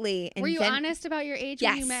politely and Were you honest about your age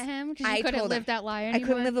when you Yes. met him? Because you I couldn't told live him. that lie I anymore.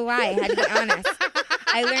 couldn't live the lie. I had to be honest.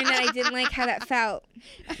 I learned that I didn't like how that felt.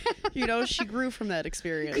 You know, she grew from that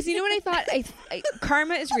experience. Because you know what I thought?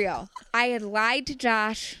 Karma is real. I had lied to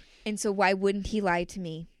Josh, and so why wouldn't he lie to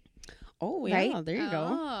me? Oh, yeah. Right? There you go.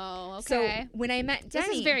 Oh, So okay. when I met Denny,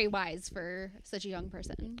 This is very wise for such a young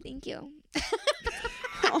person. thank you.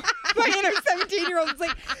 My inner 17-year-old is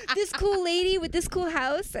like, this cool lady with this cool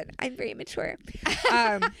house, and I'm very mature.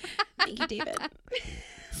 Thank you, David.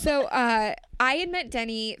 So I had met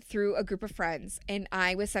Denny through a group of friends, and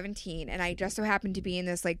I was 17, and I just so happened to be in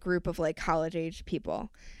this like group of like college-age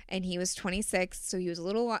people, and he was 26, so he was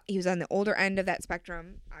on the older end of that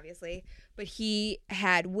spectrum, obviously, but he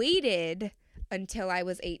had waited until I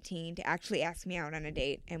was 18 to actually ask me out on a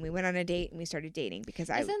date, and we went on a date and we started dating because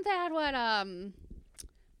Isn't that what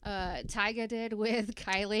Tyga did with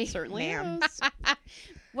Kylie? Certainly Ma'am. is.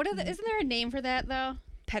 Isn't there a name for that though?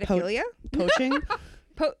 pedophilia. Poaching?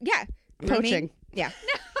 Yeah, Poaching. Yeah.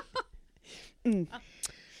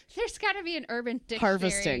 There's got to be an urban dictionary.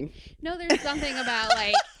 Harvesting. No, there's something about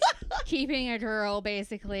like keeping a girl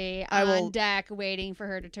basically on deck waiting for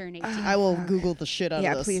her to turn 18. I will Google the shit out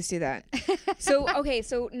Yeah, of this. please do that.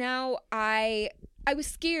 So now I was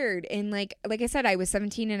scared, and like I said, I was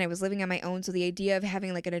 17 and I was living on my own, so the idea of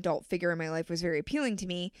having like an adult figure in my life was very appealing to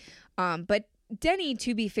me. But Denny,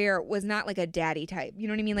 to be fair, was not like a daddy type. You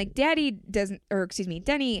know what I mean? Like Denny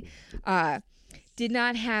did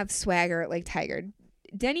not have swagger like Tiger.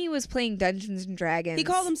 Denny was playing Dungeons and Dragons. He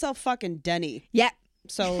called himself fucking Denny. Yep.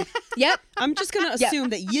 So Yep. I'm just going to assume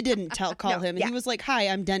that you didn't call him. And yeah. he was like, hi,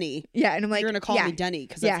 I'm Denny. Yeah, and I'm like, You're going to call me Denny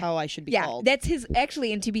because that's how I should be called. That's his,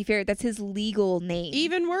 actually, and to be fair, that's his legal name.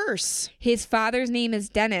 Even worse. His father's name is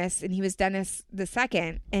Dennis, and he was Dennis the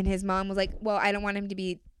second, and his mom was like, well, I don't want him to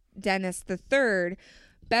be Dennis the third.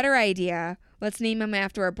 Better idea. Let's name him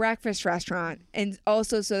after a breakfast restaurant, and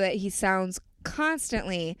also so that he sounds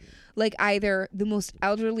constantly like either the most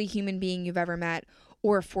elderly human being you've ever met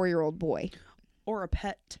or a 4-year-old boy. Or a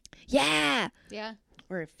pet. Yeah. Yeah.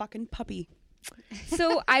 Or a fucking puppy.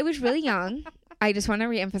 So I was really young. I just want to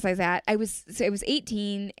reemphasize that. I was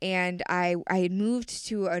 18, and I had moved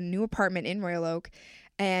to a new apartment in Royal Oak,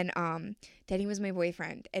 and Denny was my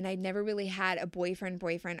boyfriend, and I'd never really had a boyfriend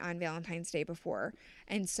on Valentine's Day before.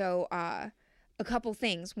 And so a couple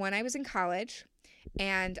things. One, I was in college,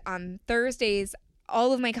 and on Thursdays,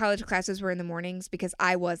 all of my college classes were in the mornings because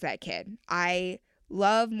I was that kid. I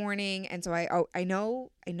love morning, and so I know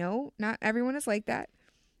not everyone is like that.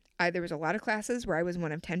 There was a lot of classes where I was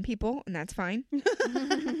one of 10 people, and that's fine.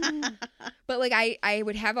 But like I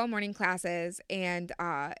would have all morning classes and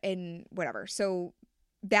whatever. So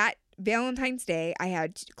that Valentine's Day, I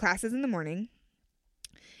had classes in the morning,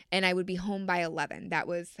 and I would be home by 11. That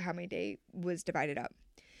was how my day was divided up.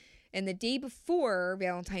 And the day before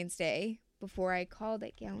Valentine's Day, before I called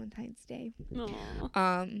it Valentine's Day,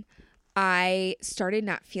 I started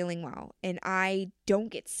not feeling well, and I don't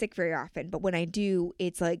get sick very often, but when I do,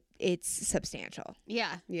 it's substantial.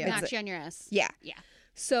 Yeah. Yeah. Not generous. Yeah. Yeah.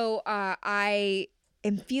 So I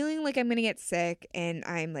am feeling like I'm going to get sick, and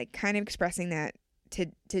I'm like kind of expressing that to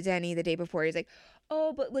Denny the day before. He's like,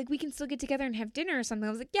 oh, but like we can still get together and have dinner or something. I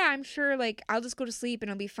was like, yeah, I'm sure. Like I'll just go to sleep and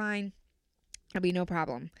I'll be fine. It'll be no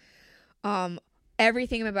problem.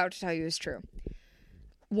 Everything I'm about to tell you is true.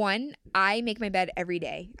 One, I make my bed every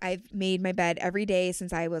day. I've made my bed every day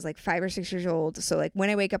since I was like 5 or 6 years old. So like when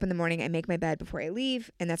I wake up in the morning, I make my bed before I leave.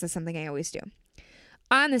 And that's just something I always do.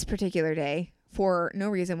 On this particular day, for no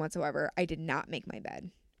reason whatsoever, I did not make my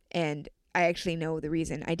bed. And I actually know the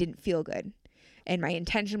reason. I didn't feel good. And my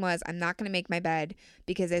intention was I'm not going to make my bed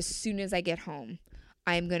because as soon as I get home,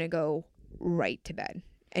 I'm going to go right to bed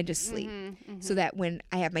and just sleep so that when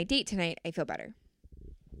I have my date tonight, I feel better.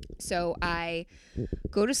 So I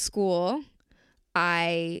go to school,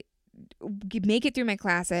 I make it through my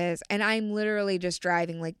classes, and I'm literally just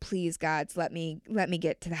driving like, please, gods, let me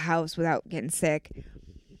get to the house without getting sick.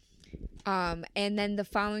 And then the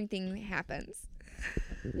following thing happens.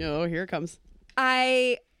 Oh, here it comes.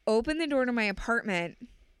 I open the door to my apartment,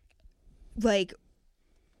 like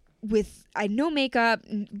with no makeup,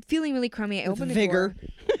 feeling really crummy. I open the door.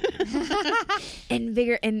 And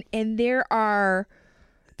vigor, and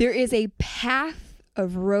there is a path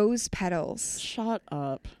of rose petals. Shut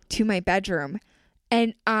up. To my bedroom,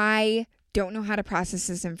 and I don't know how to process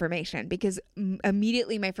this information because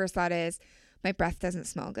immediately my first thought is my breath doesn't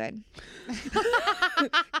smell good.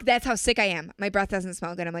 That's how sick I am. My breath doesn't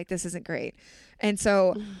smell good. I'm like, this isn't great. And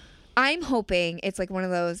so I'm hoping it's like one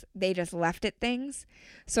of those they just left it things.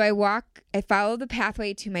 So I follow the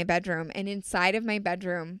pathway to my bedroom, and inside of my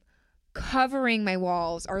bedroom, covering my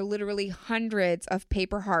walls, are literally hundreds of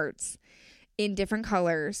paper hearts in different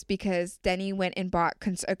colors because Denny went and bought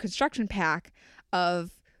a construction pack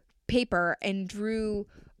of paper and drew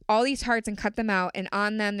all these hearts and cut them out. And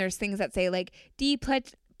on them, there's things that say like D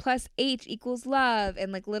plus H equals love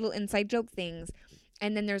and like little inside joke things.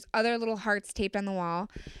 And then there's other little hearts taped on the wall.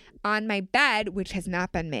 On my bed, which has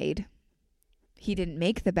not been made. He didn't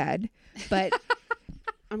make the bed, but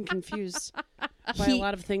I'm confused by a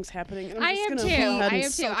lot of things happening. And I am too.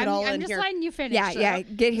 I'm just letting you finish. Yeah,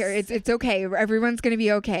 get here. It's okay. Everyone's going to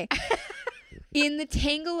be okay. In the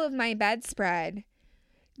tangle of my bedspread,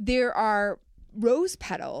 there are rose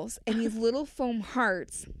petals and these little foam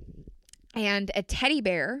hearts and a teddy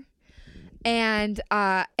bear. And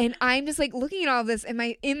I'm just like looking at all of this in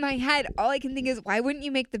my head. All I can think is, why wouldn't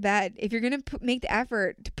you make the bed? If you're going to make the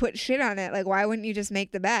effort to put shit on it, like, why wouldn't you just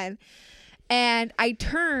make the bed? And I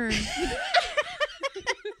turn.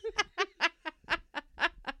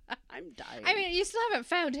 I'm dying. I mean, you still haven't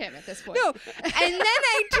found him at this point. No. And then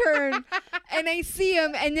I turn and I see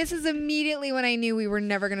him. And this is immediately when I knew we were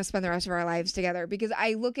never going to spend the rest of our lives together, because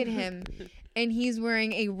I look at him and he's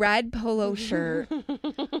wearing a red polo shirt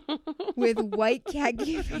with white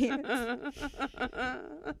khaki pants.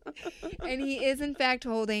 And he is, in fact,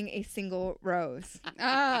 holding a single rose. Oh,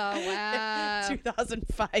 wow.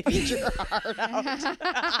 2005, eat your heart out.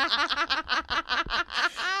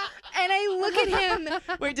 And I look at him.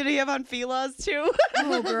 Wait, did he have on Fila's too?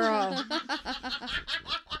 Oh, girl.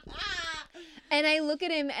 And I look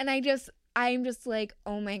at him and I'm just like,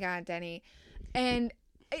 oh my God, Denny. And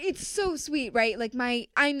it's so sweet, right? Like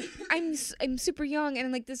I'm super young,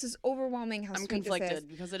 and like this is overwhelming how I'm sweet conflicted this is.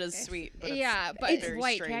 because it is sweet. But But it's it's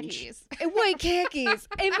white khakis. White khakis.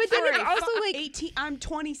 But then it's also like 18. I'm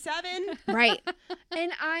 27. right.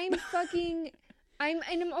 And I'm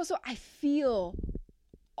I feel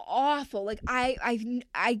awful. Like I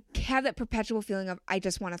have that perpetual feeling of I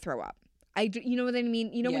just want to throw up. You know what I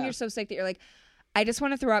mean? You know when you're so sick that you're like, I just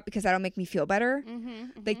want to throw up because that'll make me feel better.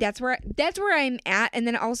 Like that's where I'm at. And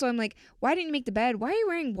then also I'm like, why didn't you make the bed? Why are you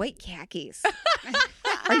wearing white khakis?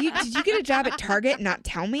 Did you get a job at Target and not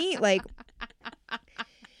tell me? Like,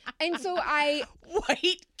 and so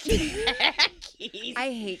white khakis.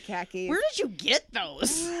 I hate khakis. Where did you get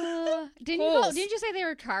those? Didn't you say they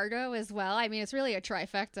were cargo as well? I mean, it's really a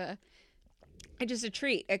trifecta. Just a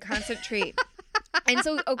treat, a constant treat. And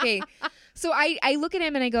so, okay. So I look at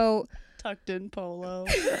him and I go, tucked in polo.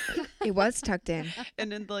 It was tucked in.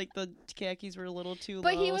 And then like the khakis were a little too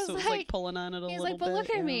but low, he was so it was like pulling on it a little bit. He's like, but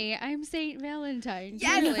look at me. I'm Saint Valentine.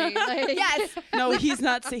 Yes. Really. Like, Yes. No, he's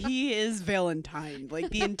not. He is Valentine.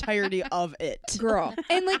 Like the entirety of it. Girl.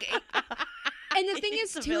 And like, and the thing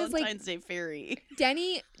is It's a too is like Valentine's Day fairy.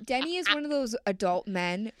 Denny is one of those adult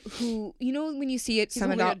men who, you know, when you see it, He's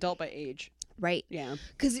some only adult by age. right? Yeah.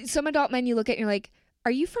 Because some adult men you look at and you're like,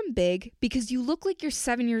 are you from Big? Because you look like you're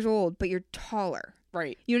 7 years old, but you're taller.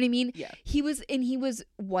 Right. You know what I mean? Yeah. He was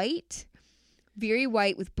white, very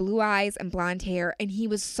white with blue eyes and blonde hair, and he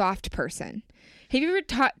was soft person. Have you ever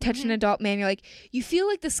touched an adult man? You're like, you feel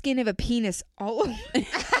like the skin of a penis all over.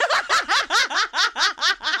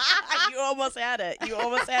 You almost had it. You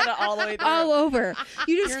almost had it all the way through. All over.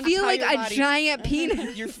 You just Your feel like entire a body. giant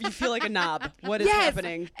penis. You feel like a knob. What is Yes.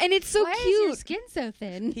 happening? And it's so why cute. is your skin so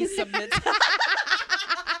thin? He submits.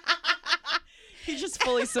 He just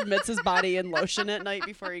fully submits his body in lotion at night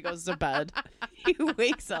before he goes to bed. He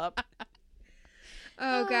wakes up.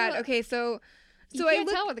 Oh God. Okay, so You can't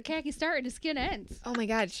tell where the khaki start and the skin ends. oh my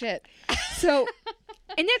God, shit. So,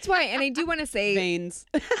 and that's why, and I do want to say, Veins.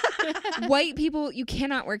 white people, you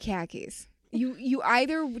cannot wear khakis. You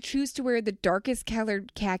either choose to wear the darkest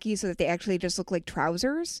colored khaki so that they actually just look like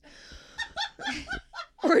trousers,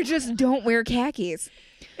 or just don't wear khakis.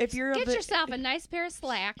 If you're Get yourself a nice pair of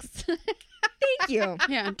slacks. Thank you.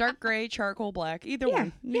 yeah, dark gray, charcoal black, either Yeah,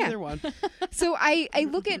 one. yeah. Neither one. So I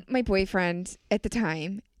look at my boyfriend at the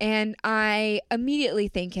time and I immediately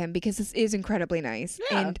thank him because this is incredibly nice.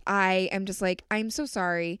 Yeah. And I am just like, I'm so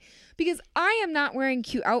sorry because I am not wearing a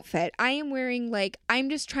cute outfit. I am wearing I'm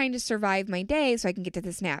just trying to survive my day so I can get to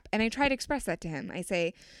this nap. And I try to express that to him. I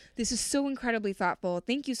say, this is so incredibly thoughtful.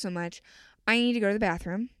 Thank you so much. I need to go to the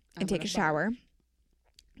bathroom and take a shower.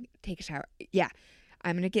 Take a shower. Yeah.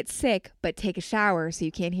 I'm going to get sick, but take a shower so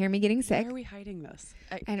you can't hear me getting sick. Why are we hiding this?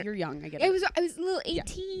 And You're young. I get it. I was a little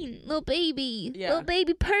 18, little baby, Yeah. little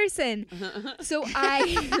baby person. So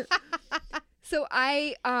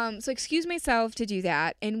so excuse myself to do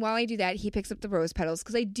that. And while I do that, he picks up the rose petals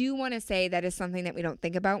because I do want to say that is something that we don't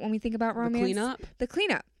think about when we think about romance. The cleanup. The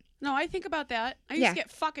cleanup. No, I think about that. I used to get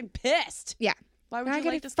fucking pissed. Yeah. Why would Now I you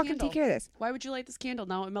gotta light this fucking candle? take care of this. Why would you light this candle?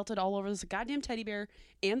 Now it melted all over this goddamn teddy bear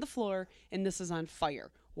and the floor, and this is on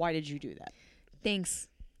fire. Why did you do that? Thanks.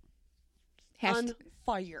 On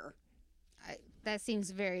fire. That seems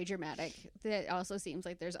very dramatic. That also seems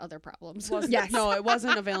like there's other problems. Yes. No, it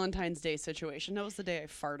wasn't a Valentine's Day situation. That was the day I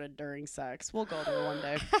farted during sex. We'll go there one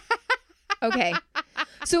day. Okay.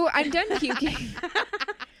 So I'm done puking.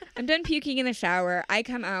 I'm done puking in the shower. I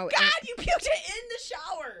come out. God, you puked it in the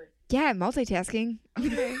shower. Yeah, multitasking.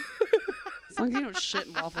 Okay. As long as you don't shit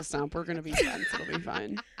and waffle stomp, we're gonna be friends. It'll be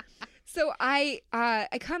fine. So I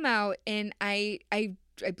come out and I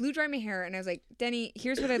blew dry my hair and I was like, Denny,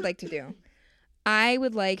 here's what I'd like to do. I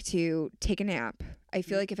would like to take a nap. I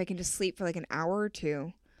feel like if I can just sleep for an hour or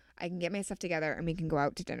two, I can get my stuff together and we can go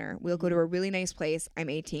out to dinner. We'll go to a really nice place. I'm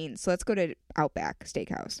 18, so let's go to Outback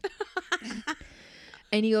Steakhouse.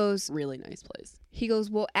 And he goes, Really nice place. he goes,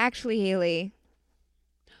 well, actually, Hailey,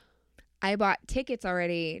 I bought tickets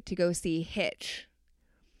already to go see Hitch.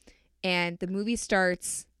 And the movie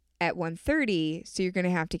starts at 1:30, so you're going to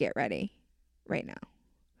have to get ready right now.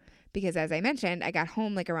 Because as I mentioned, I got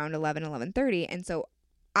home around 11:30. And so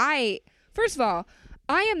first of all,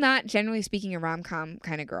 I am not, generally speaking, a rom-com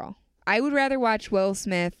kind of girl. I would rather watch Will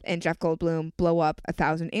Smith and Jeff Goldblum blow up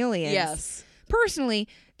 1,000 aliens. Yes. Personally,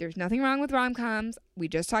 there's nothing wrong with rom-coms. We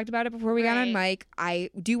just talked about it before we got on mic. I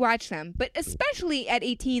do watch them. But especially at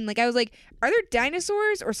 18, I was like, are there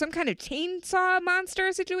dinosaurs or some kind of chainsaw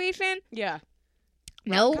monster situation? Yeah.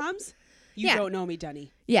 No. Rom-coms? You Yeah. don't know me,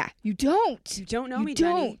 Denny. Yeah, you don't. You don't know You me,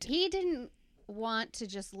 don't. Denny. He didn't want to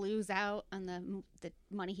just lose out on the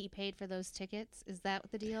money he paid for those tickets. Is that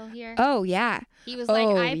the deal here? Oh, yeah. He was like,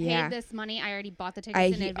 Oh, I paid yeah. this money. I already bought the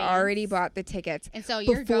tickets in He advance. already bought the tickets. And so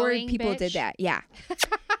you're before going, people bitch? did that. Yeah.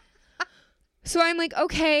 So I'm like,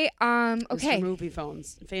 okay, okay. Mr. Movie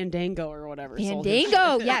phones. Fandango or whatever. sold his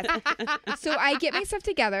Fandango, yes. So I get my stuff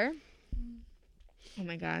together. Oh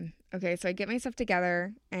my God. Okay, so I get my stuff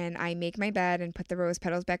together and I make my bed and put the rose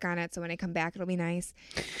petals back on it so when I come back it'll be nice.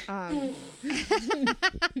 At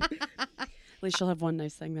least she'll have one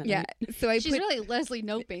nice thing that Yeah. night. So She's really Leslie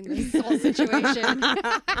Noping this whole situation.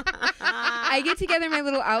 I get together my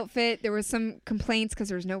little outfit. There was some complaints because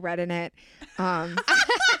there was no red in it.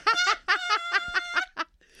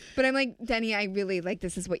 But I'm like, Denny, I really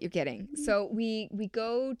this is what you're getting. So we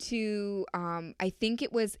go to I think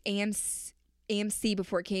it was AMC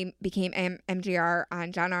before it became MGR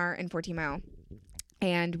on John R. and 14 Mile.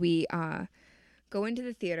 And we go into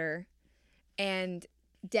the theater and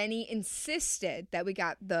Denny insisted that we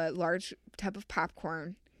got the large tub of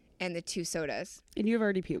popcorn and the 2 sodas. And you've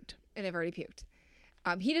already puked. And I've already puked.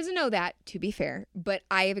 He doesn't know that, to be fair, but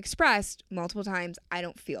I have expressed multiple times I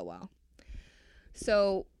don't feel well.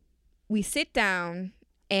 So we sit down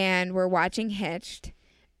and we're watching Hitched,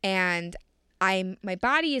 and my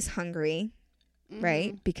body is hungry,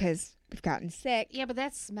 right? Because we've gotten sick. Yeah, but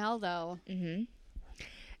that smell though.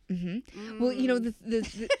 Well,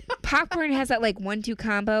 the popcorn has that 1-2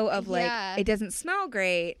 combo of Yeah. it doesn't smell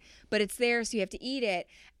great, but it's there, so you have to eat it,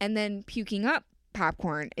 and then puking up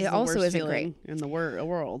popcorn. It It's the also worst isn't great. feeling in the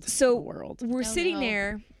world. So The world. we're Oh, sitting no.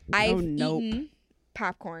 there. I've nope. eaten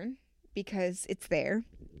popcorn because it's there,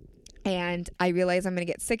 and I realize I'm going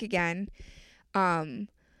to get sick again.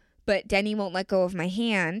 But Denny won't let go of my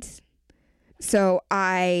hand, so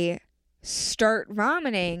I start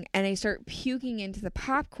vomiting and I start puking into the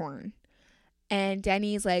popcorn. And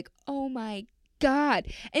Denny's like, oh my God.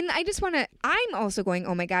 And I'm also going,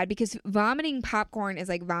 oh my God, because vomiting popcorn is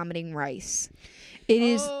like vomiting rice. It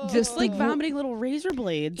is just like vomiting little razor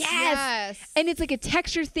blades. Yes. And it's like a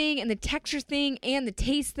texture thing and the texture thing and the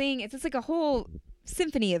taste thing. It's just like a whole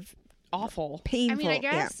symphony of awful, painful. I mean, I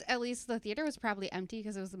guess at least the theater was probably empty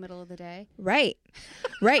because it was the middle of the day. Right.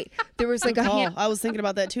 There was like I was thinking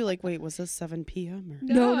about that too. Like, wait, was this 7 p.m.? Or?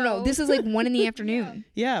 No. This is like 1 p.m.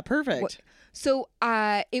 Yeah, perfect. So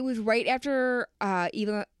it was right after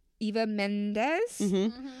Eva Mendes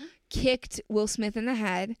kicked Will Smith in the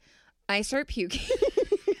head. I start puking.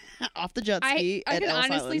 Off the jet ski. I at can Ellis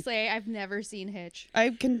honestly Island. say I've never seen Hitch. I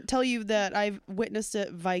can tell you that I've witnessed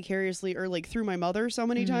it vicariously or like through my mother so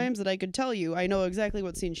many times that I could tell you. I know exactly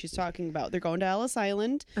what scene she's talking about. They're going to Ellis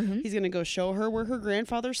Island. He's going to go show her where her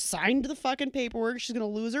grandfather signed the fucking paperwork. She's going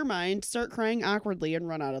to lose her mind, start crying awkwardly, and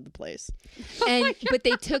run out of the place. But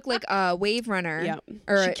they took like a wave runner.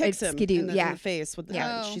 Or she kicks him skidoo. in the face with the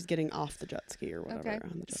head. Oh. She's getting off the jet ski or whatever.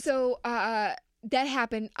 On the jet So that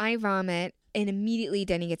happened. I vomit, and immediately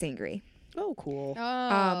Denny gets angry. Oh, cool.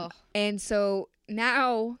 And so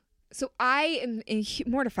now, I am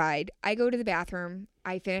mortified. I go to the bathroom.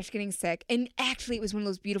 I finish getting sick. And actually, it was one of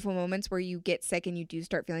those beautiful moments where you get sick and you do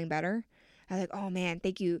start feeling better. I was like, oh man,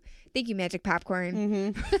 thank you, Magic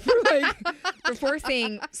Popcorn, for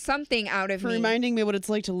forcing something out of me. For reminding me what it's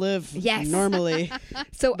like to live normally.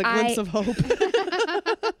 So the glimpse of hope.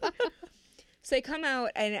 So I come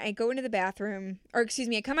out and I go into the bathroom, I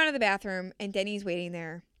come out of the bathroom and Denny's waiting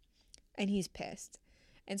there. And he's pissed.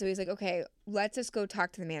 And so he's like, okay, let's just go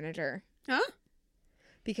talk to the manager. Huh?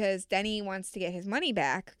 Because Denny wants to get his money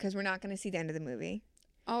back because we're not going to see the end of the movie.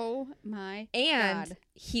 Oh, my And God.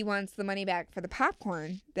 he wants the money back for the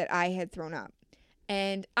popcorn that I had thrown up.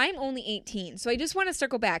 And I'm only 18. So I just want to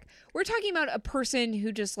circle back. We're talking about a person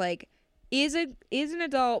who just like is an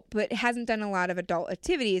adult but hasn't done a lot of adult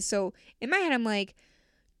activities. So in my head, I'm like,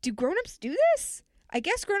 do grown-ups do this? I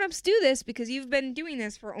guess grown-ups do this because you've been doing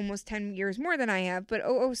this for almost 10 years more than I have, but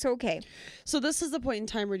so okay. So this is the point in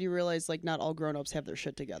time where you realize like not all grown-ups have their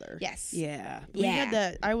shit together. Yes. Yeah. We had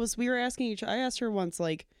that. I asked her once,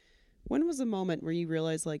 like, when was the moment where you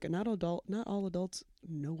realized like not all adults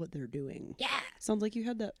know what they're doing? Yeah. Sounds like you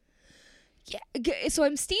had that. Yeah. So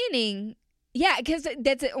I'm standing. Yeah, because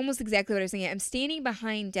that's almost exactly what I was saying. I'm standing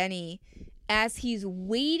behind Denny as he's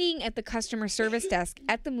waiting at the customer service desk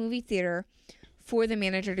at the movie theater for the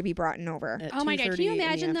manager to be brought over. Oh my God. Can you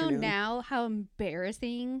imagine though now how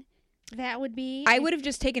embarrassing that would be? I would have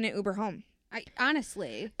just taken an Uber home.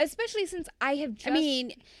 Honestly. Especially since I have just... I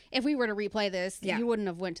mean, if we were to replay this, you wouldn't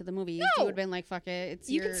have went to the movies. No. You would have been like, fuck it.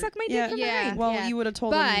 You can suck my dick from behind. Well, you would have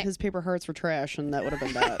told him his paper hearts were trash and that would have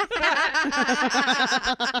been bad.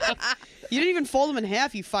 You didn't even fold them in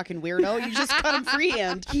half, you fucking weirdo. You just cut him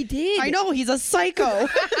freehand. He did. I know, he's a psycho.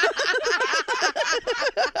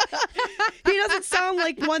 He doesn't sound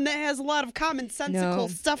like one that has a lot of commonsensical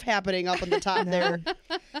stuff happening up in the top there.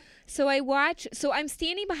 So I'm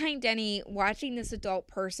standing behind Denny watching this adult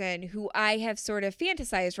person who I have sort of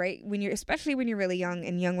fantasized, right? Especially when you're really young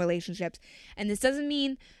in young relationships. And this doesn't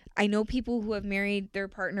mean, I know people who have married their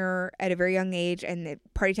partner at a very young age and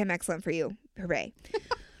party time excellent for you. Hooray.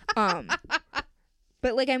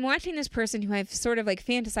 But like I'm watching this person who I've sort of like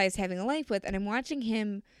fantasized having a life with, and I'm watching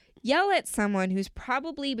him yell at someone who's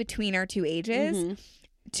probably between our two ages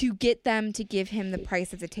to get them to give him the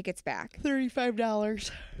price of the tickets back.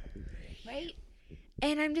 $35. Right?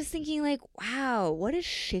 And I'm just thinking like, wow, what a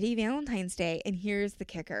shitty Valentine's Day. And here's the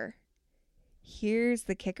kicker.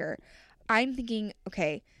 I'm thinking,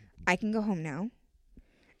 okay, I can go home now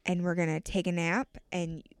and we're going to take a nap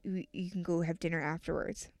and you can go have dinner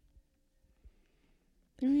afterwards.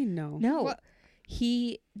 I mean, no. No. What?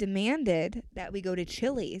 He demanded that we go to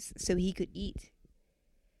Chili's so he could eat.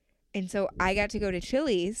 And so I got to go to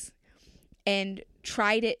Chili's and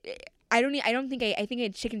tried it. I think I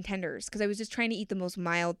had chicken tenders because I was just trying to eat the most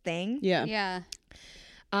mild thing. Yeah. Yeah.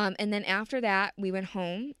 And then after that, we went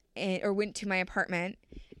home or went to my apartment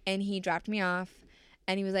and he dropped me off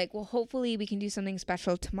and he was like, well, hopefully we can do something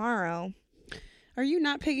special tomorrow. Are you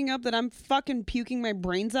not picking up that I'm fucking puking my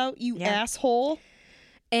brains out, you asshole?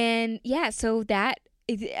 And yeah, so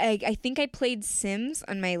I think I played Sims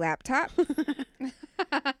on my laptop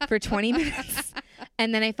for 20 minutes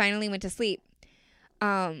and then I finally went to sleep.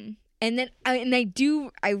 And then I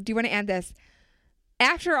do want to add this.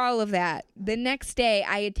 After all of that, the next day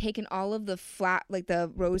I had taken all of the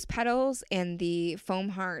the rose petals and the foam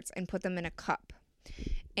hearts and put them in a cup.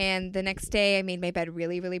 And the next day I made my bed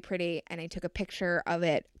really, really pretty and I took a picture of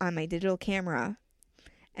it on my digital camera.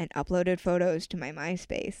 and uploaded photos to my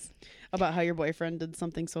MySpace. About how your boyfriend did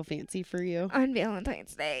something so fancy for you. On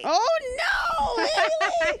Valentine's Day. Oh, no!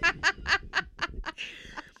 Hailey!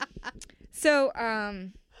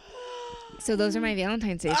 So those are my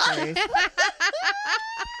Valentine's Day stories.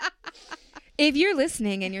 If you're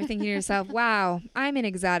listening and you're thinking to yourself, wow, I'm an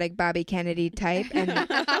exotic Bobby Kennedy type, and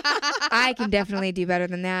I can definitely do better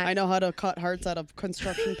than that. I know how to cut hearts out of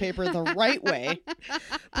construction paper the right way.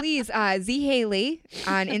 Please, Z Hailey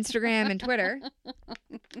on Instagram and Twitter.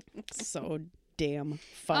 So damn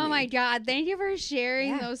funny. Oh my God. Thank you for sharing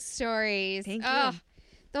Yeah. those stories. Thank Oh, you.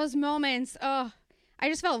 those moments. Oh, I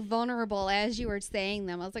just felt vulnerable as you were saying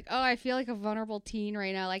them. I was like, oh, I feel like a vulnerable teen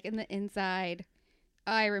right now, like in the inside.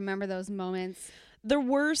 Oh, I remember those moments. The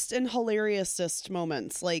worst and hilariousest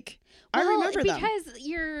moments. Like, I Well, remember them. because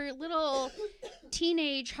your little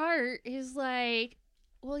teenage heart is like,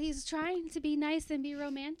 well, he's trying to be nice and be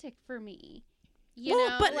romantic for me. You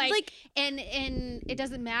know, but like, and it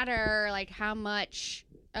doesn't matter like how much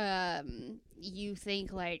you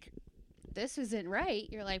think like this isn't right.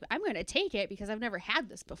 You're like, I'm gonna take it because I've never had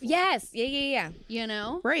this before. Yes. Yeah. You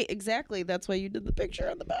know? Right, exactly. That's why you did the picture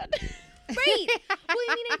on the bed. Right. Well,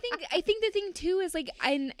 I mean, I think the thing too is like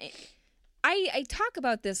I talk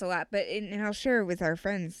about this a lot, but and I'll share with our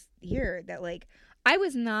friends here that like I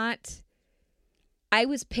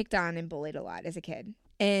was picked on and bullied a lot as a kid,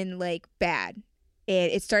 and like bad.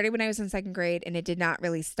 It started when I was in second grade, and it did not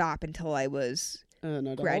really stop until I was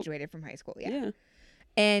graduated from high school. Yeah.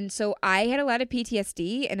 And so I had a lot of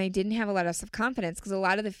PTSD, and I didn't have a lot of self-confidence because a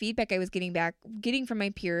lot of the feedback I was getting from my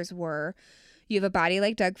peers were, you have a body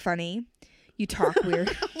like Doug Funny, you talk weird.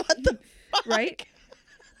 What the fuck? Right?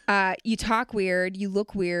 You talk weird, you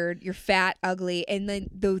look weird, you're fat, ugly, and then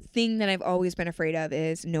the thing that I've always been afraid of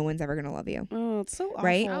is no one's ever gonna love you. Oh, it's so awful.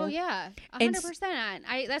 Right? Oh yeah, And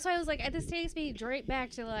 100%. That's why I was like, this takes me right back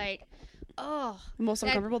to like, oh, The most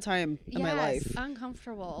uncomfortable time in my life.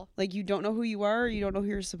 uncomfortable. Like, you don't know who you are, you don't know who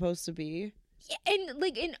you're supposed to be. Yeah,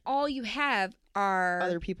 and all you have are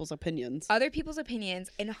Other people's opinions.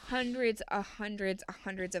 and hundreds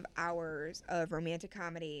of hours of romantic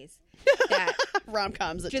comedies that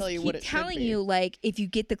Rom-coms that just tell you keep what it should telling be. you, like, if you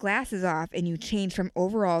get the glasses off and you change from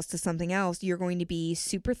overalls to something else, you're going to be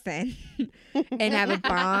super thin and have a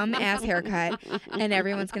bomb ass haircut, and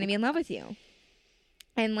everyone's going to be in love with you.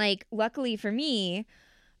 And like, luckily for me,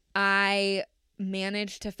 I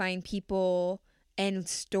managed to find people and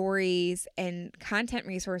stories and content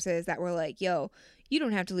resources that were like, yo, you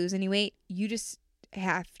don't have to lose any weight. You just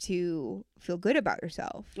have to feel good about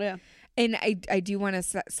yourself. Yeah. And I do want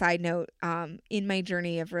to side note, in my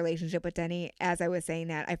journey of relationship with Denny, as I was saying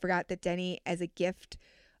that, I forgot that Denny, as a gift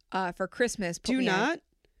for Christmas, put Do me on- not.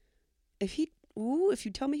 If you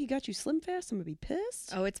tell me he got you Slim Fast, I'm going to be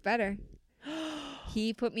pissed. Oh, it's better.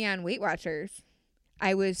 He put me on Weight Watchers.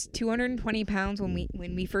 I was 220 pounds when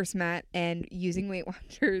we first met, and using Weight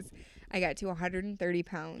Watchers, I got to 130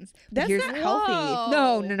 pounds. But That's not healthy.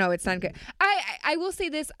 Whoa. No, it's not good. I will say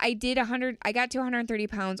this: I got to 130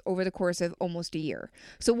 pounds over the course of almost a year.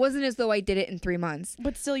 So it wasn't as though I did it in 3 months.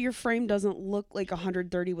 But still, your frame doesn't look like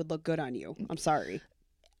 130 would look good on you. I'm sorry.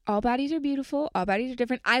 All bodies are beautiful. All bodies are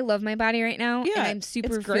different. I love my body right now, Yeah, and I'm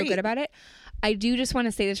super it's feel great. good about it. I do just want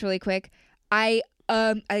to say this really quick. I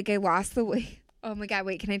lost the weight. Oh my God!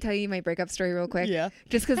 Wait, can I tell you my breakup story real quick? Yeah.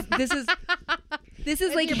 Just because this is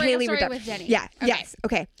like Your breakup Hailey story redemption. with Denny. Yeah. Okay. Yes.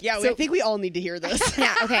 Okay. Yeah, So- I think we all need to hear this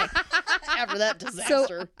Yeah. Okay. after that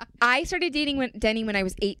disaster. I started dating Denny when I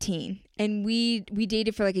was 18, and we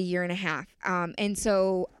dated for like a year and a half. And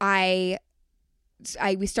so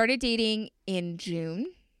we started dating in June.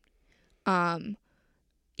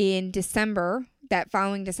 In December, that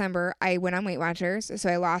following December, I went on Weight Watchers, so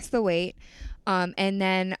I lost the weight. And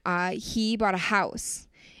then he bought a house,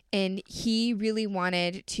 and he really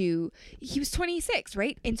wanted to. He was 26,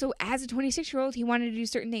 right? And so as a 26-year-old, he wanted to do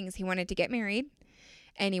certain things. He wanted to get married,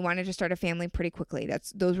 and he wanted to start a family pretty quickly.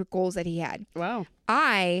 Those were goals that he had. Wow.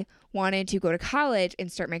 I wanted to go to college and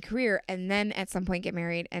start my career, and then at some point get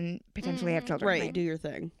married and potentially have children. Right, do your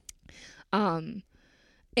thing.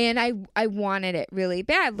 And I wanted it really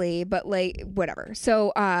badly, but like whatever.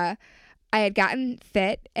 So I had gotten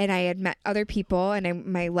fit, and I had met other people, and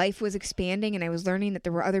my life was expanding, and I was learning that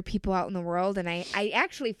there were other people out in the world, and I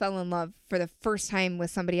actually fell in love for the first time with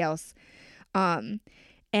somebody else. And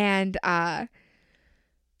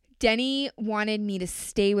Denny wanted me to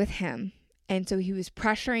stay with him, and so he was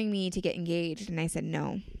pressuring me to get engaged, and I said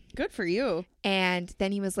no. Good for you. And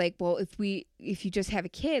then he was like, well, if you just have a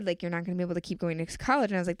kid, like, you're not going to be able to keep going to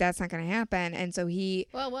college. And I was like, that's not going to happen. And so he,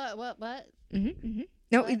 Well, what? mm-hmm.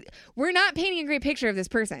 No, we're not painting a great picture of this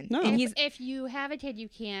person. No. And he's If you have a kid, you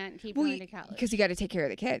can't keep going to college. because you got to take care of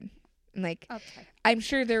the kid. And like, Okay. I'm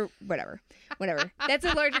sure they're whatever. That's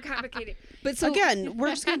a larger complicated. But so Again, we're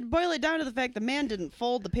just gonna boil it down to the fact the man didn't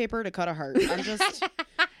fold the paper to cut a heart. I'm just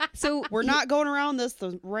so we're not going around this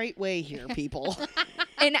the right way here, people.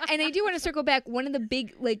 and I do want to circle back. One of the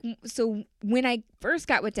big so when I first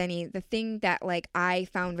got with Denny, the thing that like I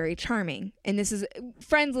found very charming, and this is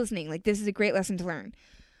friends listening, like this is a great lesson to learn.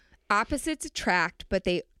 Opposites attract, but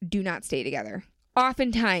they do not stay together.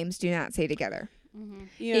 Oftentimes, do not stay together. Mm-hmm.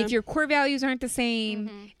 Yeah. If your core values aren't the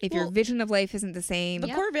same, if your vision of life isn't the same, The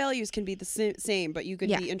core values can be the same, but you can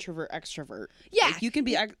Yeah. be introvert, extrovert. Yeah. Like, you can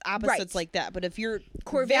be opposites Right. like that. But if your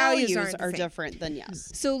Core core values values aren't the are same. different, then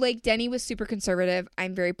yes. So like Denny was super conservative.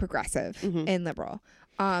 I'm very progressive and liberal.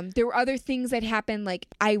 There were other things that happened like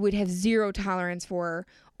I would have zero tolerance for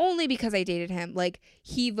only because I dated him. Like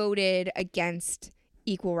he voted against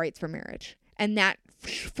equal rights for marriage. And that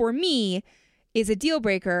for me is a deal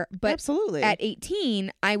breaker. But Absolutely. at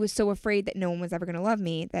 18, I was so afraid that no one was ever going to love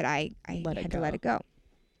me that I Let it had to go. let it go.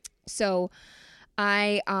 So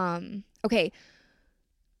I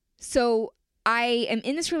So I am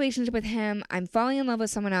in this relationship with him. I'm falling in love with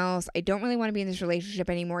someone else. I don't really want to be in this relationship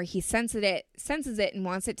anymore. He senses it and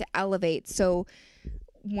wants it to elevate. So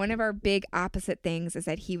one of our big opposite things is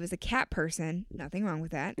that he was a cat person. Nothing wrong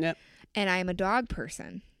with that. Yep. And I am a dog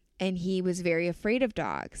person. And he was very afraid of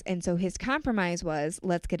dogs. And so his compromise was,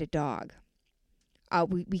 let's get a dog.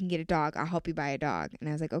 We can get a dog. I'll help you buy a dog. And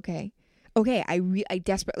I was like, okay. I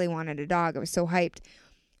desperately wanted a dog. I was so hyped.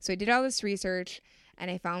 So I did all this research. And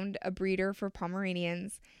I found a breeder for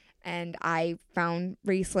Pomeranians. And I found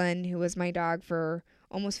Raceland, who was my dog for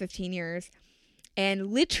almost 15 years.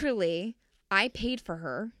 And literally, I paid for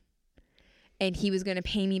her. And he was going to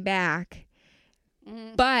pay me back.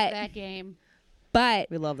 But That game. But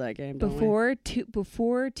We love that game, don't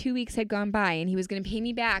before 2 weeks had gone by and he was going to pay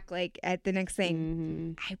me back like at the next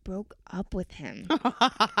thing, I broke up with him.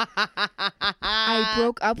 I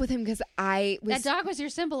broke up with him because That dog was your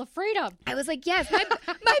symbol of freedom. I was like, yes,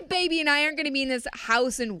 my baby and I aren't going to be in this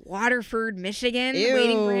house in Waterford, Michigan,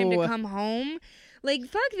 waiting for him to Ew. come home. Like,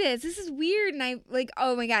 fuck this. This is weird. And I like,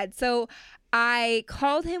 oh my God. So I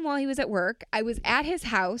called him while he was at work. I was at his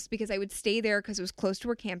house because I would stay there because it was close to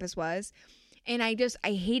where campus was. And I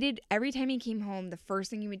hated every time he came home, the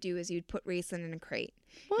first thing he would do is he would put Raceland in a crate.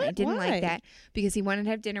 What? And I didn't Why? like that because he wanted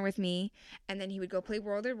to have dinner with me. And then he would go play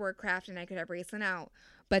World of Warcraft and I could have Raceland out.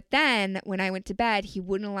 But then when I went to bed, he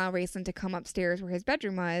wouldn't allow Raceland to come upstairs where his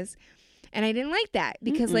bedroom was. And I didn't like that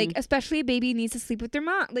because like, especially a baby needs to sleep with their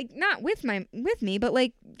mom, like not with me, but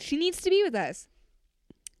like she needs to be with us.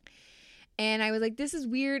 And I was like, this is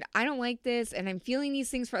weird. I don't like this. And I'm feeling these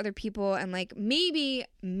things for other people. And like, maybe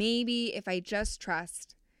if I just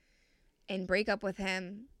trust and break up with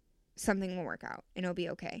him, something will work out and it'll be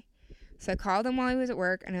okay. So I called him while he was at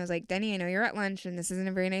work and I was like, Denny, I know you're at lunch and this isn't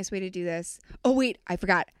a very nice way to do this. Oh, wait, I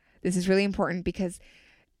forgot. This is really important because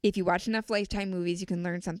if you watch enough Lifetime movies, you can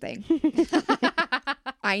learn something.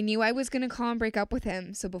 I knew I was going to call and break up with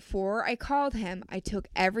him. So before I called him, I took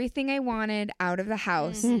everything I wanted out of the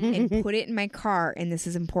house and put it in my car. And this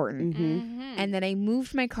is important. And then I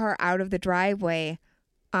moved my car out of the driveway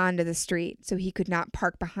onto the street so he could not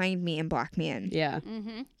park behind me and block me in. Yeah.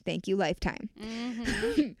 Thank you, Lifetime.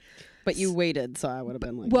 But you waited, so I would have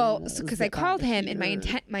been like, Well, let's because I get called outta him and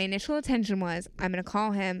here. my initial intention was I'm going to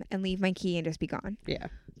call him and leave my key and just be gone. Yeah.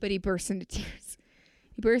 But he burst into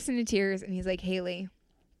tears. And he's like, Hailey,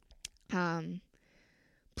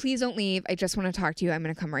 please don't leave. I just want to talk to you. I'm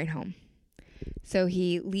going to come right home. So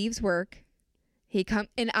he leaves work.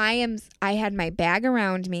 And I had my bag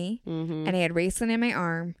around me and I had Raceland in my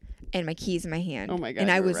arm and my keys in my hand. Oh my God, And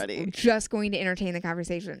I you were was ready. just going to entertain the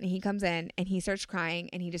conversation. And he comes in and he starts crying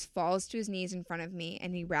and he just falls to his knees in front of me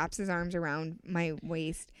and he wraps his arms around my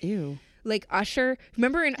waist. Ew. Like Usher.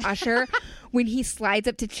 Remember in Usher when he slides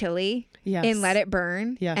up to Chili Yes. and Let It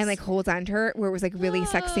Burn and like holds on to her where it was like really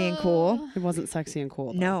sexy and cool? It wasn't sexy and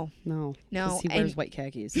cool. Though. No. No. No, 'Cause he and- wears white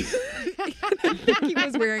khakis. He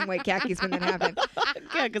was wearing white khakis when that happened.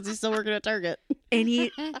 Yeah, because he's still working at Target. And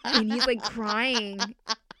he's like crying.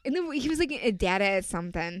 And then he was like a data at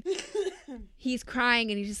something. He's crying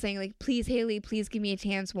and he's just saying like, please, Hailey, please give me a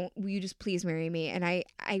chance. Will you just please marry me? And I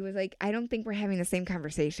was like, I don't think we're having the same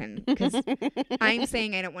conversation because I'm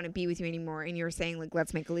saying I don't want to be with you anymore. And you're saying like,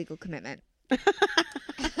 let's make a legal commitment.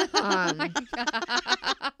 Oh my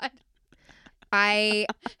God.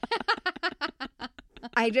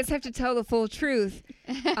 I just have to tell the full truth.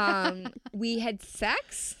 We had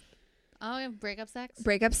sex, Oh, breakup sex?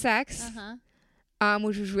 breakup sex. Uh-huh.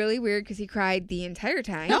 which was really weird because he cried the entire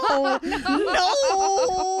time. No,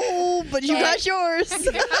 but you got yours.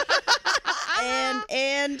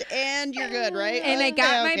 and you're good, right? And I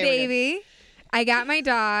got my okay, baby. I got my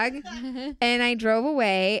dog, and I drove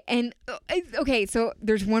away. And okay, so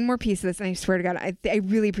there's one more piece of this, and I swear to God, I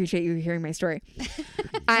really appreciate you hearing my story.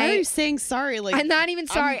 Why are you saying sorry? Like, I'm not even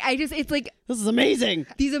sorry. It's like this is amazing.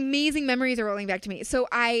 These amazing memories are rolling back to me. So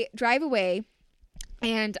I drive away,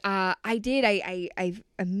 and I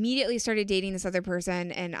immediately started dating this other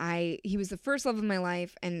person, and he was the first love of my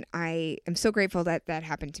life, and I am so grateful that that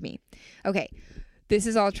happened to me. Okay, this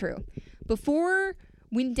is all true.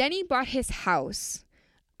 When Denny bought his house,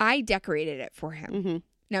 I decorated it for him. Mm-hmm.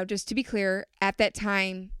 Now, just to be clear, at that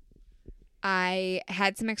time, I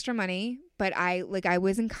had some extra money, but I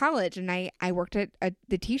was in college and I worked at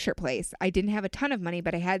the t-shirt place. I didn't have a ton of money,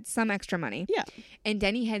 but I had some extra money. Yeah. And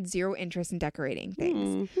Denny had zero interest in decorating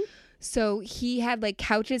things. Mm-hmm. So he had like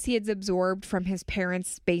couches he had absorbed from his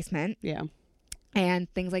parents' basement. Yeah.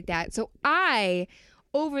 And things like that. So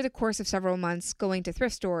over the course of several months, going to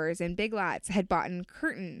thrift stores and Big Lots, had bought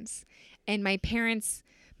curtains. And my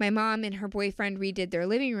mom and her boyfriend redid their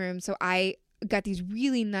living room. So I got these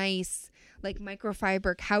really nice, like,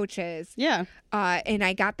 microfiber couches. Yeah. And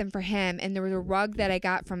I got them for him. And there was a rug that I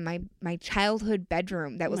got from my childhood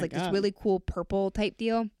bedroom that was this really cool purple type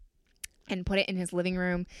deal. And put it in his living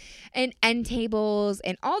room. And end tables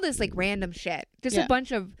and all this, like, random shit. Just a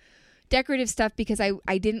bunch of decorative stuff because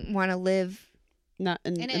I didn't want to live... Not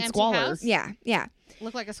in an squalor. house? Yeah.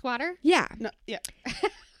 Look like a squatter? Yeah. No, yeah.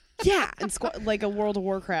 Yeah. And like a World of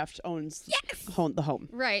Warcraft owns the home.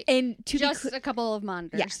 Right. And just a couple of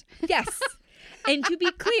monitors. Yes. And to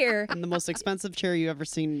be clear, And the most expensive chair you ever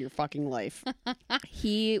seen in your fucking life.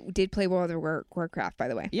 he did play World of Warcraft, by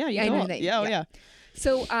the way. Yeah, you I know know it. that. Yeah.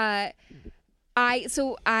 So I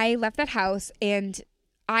left that house and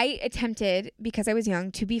I attempted, because I was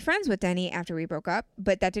young, to be friends with Denny after we broke up,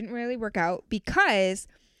 but that didn't really work out because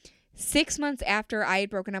 6 months after I had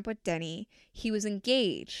broken up with Denny, he was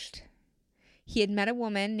engaged. He had met a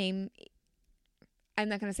woman named, I'm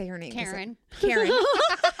not going to say her name. Karen.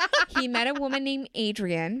 He met a woman named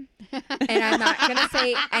Adrian, and I'm not going to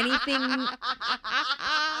say anything.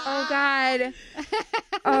 Oh, God,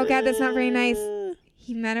 that's not very nice.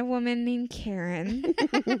 He met a woman named Karen.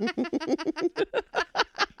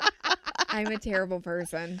 I'm a terrible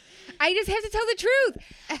person. I just have to tell the truth.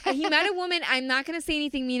 He met a woman. I'm not going to say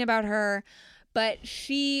anything mean about her, but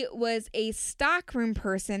she was a stockroom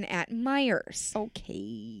person at Myers.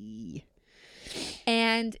 Okay.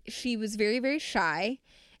 And she was very, very shy.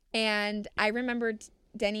 And I remembered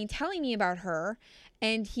Denny telling me about her.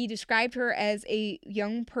 And he described her as a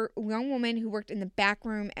young woman who worked in the back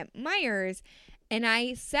room at Myers. And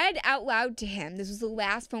I said out loud to him, this was the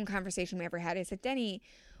last phone conversation we ever had. I said, Denny,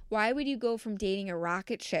 why would you go from dating a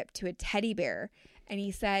rocket ship to a teddy bear? And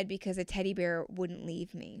he said, because a teddy bear wouldn't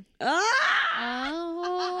leave me. Oh.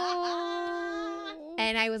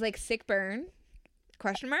 And I was like, sick burn?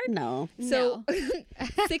 Question mark? No. So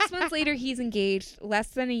 6 months later, he's engaged. Less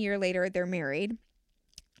than a year later, they're married.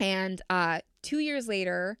 And 2 years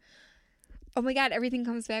later, oh my God, everything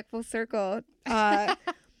comes back full circle. I'm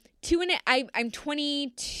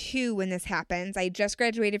 22 when this happens. I just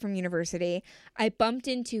graduated from university. I bumped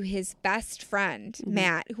into his best friend,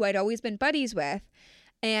 Matt, who I'd always been buddies with.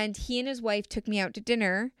 And he and his wife took me out to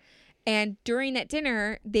dinner. And during that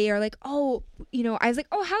dinner, they are like, oh, I was like,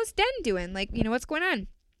 oh, how's Den doing? Like, what's going on?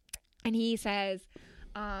 And he says,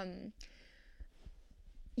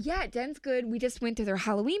 yeah, Den's good. We just went to their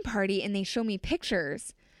Halloween party and they show me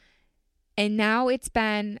pictures. And now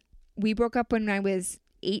we broke up when I was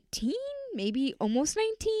 18, maybe almost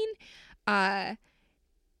 19. I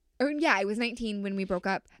was 19 when we broke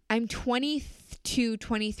up. I'm 22,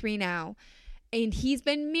 23 now. And he's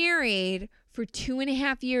been married for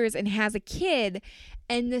 2.5 years and has a kid.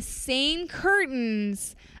 And the same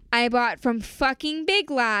curtains I bought from fucking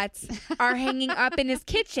Big Lots are hanging up in his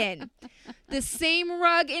kitchen. The same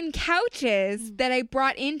rug and couches that I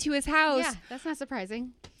brought into his house. Yeah, that's not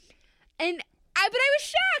surprising. But I was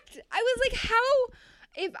shocked. I was like,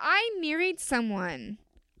 if I married someone,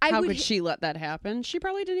 How could she let that happen? She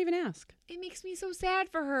probably didn't even ask. It makes me so sad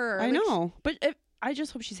for her. I know, but I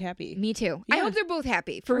just hope she's happy. Me too. Yeah. I hope they're both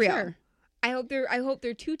happy for real. Sure. I hope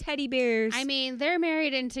they're two teddy bears. I mean, they're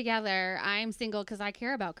married and together. I'm single because I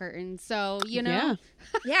care about curtains. So, Yeah.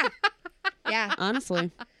 Yeah.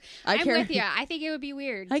 Honestly, I'm with you. I think it would be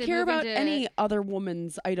weird. I to care move about into... any other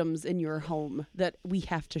woman's items in your home that we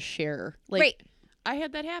have to share. Like, right. I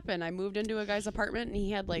had that happen. I moved into a guy's apartment and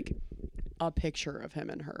he had like a picture of him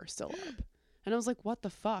and her still up. And I was like, what the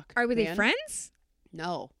fuck? Were they man? friends?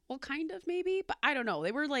 No. Well, kind of maybe, but I don't know.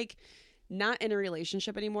 They were like not in a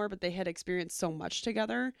relationship anymore, but they had experienced so much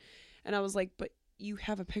together. And I was like, but you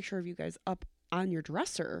have a picture of you guys up on your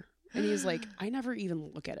dresser. And he was like, I never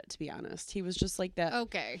even look at it, to be honest. He was just like that.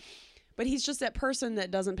 Okay. But he's just that person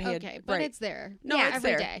that doesn't pay but right. it's there. No, yeah, it's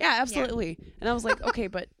every there. day. Yeah, absolutely. Yeah. And I was like, okay,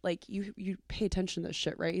 but like you pay attention to this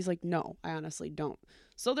shit, right? He's like, no, I honestly don't.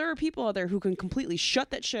 So there are people out there who can completely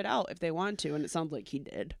shut that shit out if they want to, and it sounds like he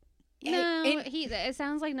did. No, it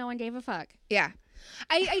sounds like no one gave a fuck. Yeah.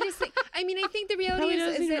 I just think, I think the reality Probably is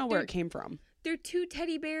doesn't even that know where it came from. they're two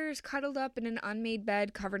teddy bears cuddled up in an unmade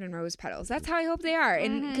bed covered in rose petals. That's how I hope they are.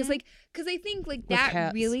 And because I think like that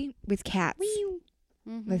cats. really with cats.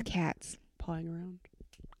 Mm-hmm. With cats. Pawing around.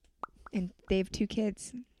 And they have 2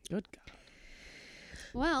 kids. Good God.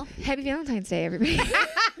 Well, Happy Valentine's Day, everybody.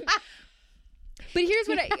 But here's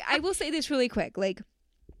what I will say this really quick. Like,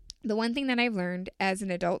 the one thing that I've learned as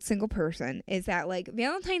an adult single person is that, like,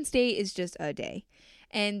 Valentine's Day is just a day.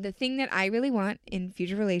 And the thing that I really want in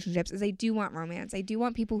future relationships is I do want romance. I do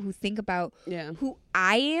want people who think about who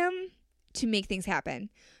I am to make things happen.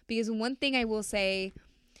 Because one thing I will say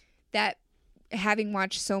that having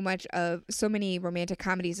watched so many romantic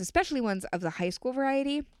comedies, especially ones of the high school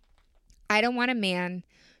variety, I don't want a man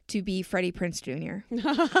to be Freddie Prinze Jr.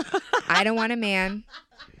 I don't want a man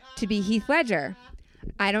to be Heath Ledger.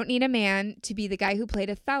 I don't need a man to be the guy who played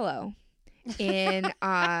Othello in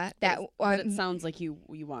that one. But it sounds like you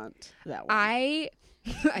want that one. I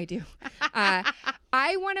do. I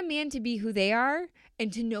want a man to be who they are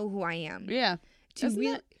and to know who I am. Yeah.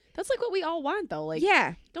 That's like what we all want, though. Like,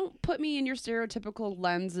 yeah. Don't put me in your stereotypical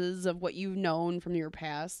lenses of what you've known from your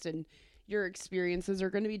past, and your experiences are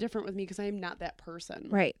going to be different with me because I am not that person.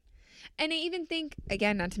 Right. And I even think,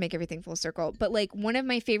 again, not to make everything full circle, but like one of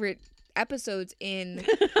my favorite episodes in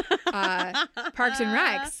Parks and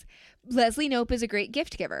Recs, Leslie Knope is a great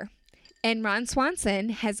gift giver. And Ron Swanson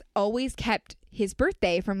has always kept his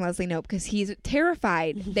birthday from Leslie Knope because he's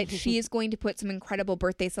terrified that she is going to put some incredible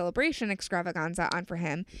birthday celebration extravaganza on for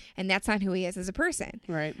him. And that's not who he is as a person.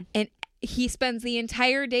 Right. And he spends the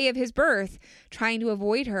entire day of his birth trying to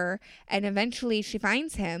avoid her. And eventually she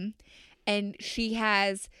finds him. And she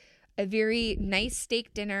has a very nice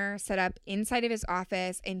steak dinner set up inside of his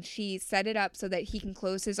office. And she set it up so that he can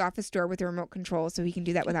close his office door with a remote control so he can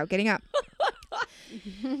do that without getting up.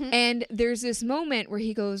 And there's this moment where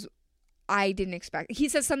he goes, he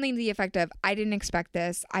says something to the effect of, I didn't expect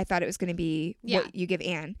this. I thought it was going to be what you give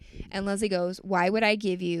Anne. And Leslie goes, why would I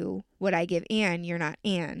give you what I give Anne? You're not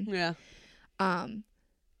Anne. Yeah.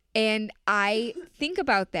 And I think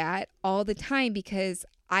about that all the time because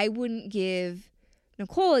I wouldn't give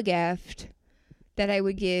Nicole a gift that I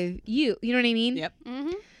would give you. You know what I mean? Yep.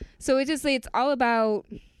 Mm-hmm. So it's all about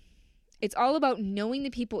knowing the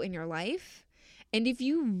people in your life. And if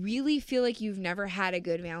you really feel like you've never had a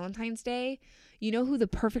good Valentine's Day, you know who the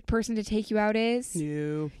perfect person to take you out is?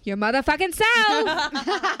 You. Your motherfucking self.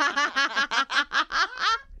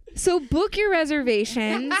 So book your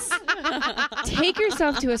reservations, take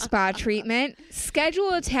yourself to a spa treatment,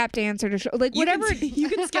 schedule a tap dancer to show, like whatever. You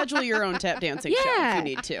can schedule your own tap dancing show if you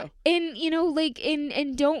need to. And, you know, like,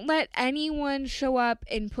 and don't let anyone show up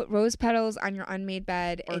and put rose petals on your unmade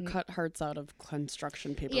bed. Or and cut hearts out of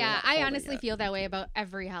construction paper. Yeah, without I holding honestly it. feel that way about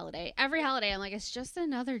every holiday. Every holiday, I'm like, it's just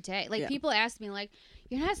another day. Like, people ask me, like,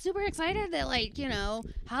 you're not super excited that, like, you know,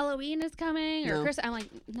 Halloween is coming or No. Christmas. I'm like,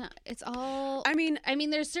 no, it's all. I mean,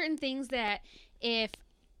 There's certain things that if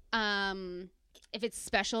it's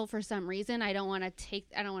special for some reason, I don't want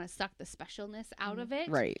to suck the specialness out of it.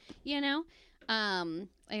 right. You know? And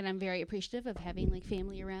I'm very appreciative of having, like,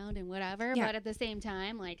 family around and whatever. Yeah. But at the same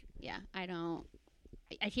time, like,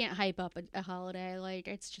 I can't hype up a holiday. Like,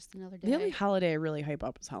 it's just another day. The only holiday I really hype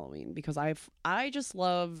up is Halloween because I just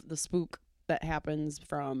love the spook that happens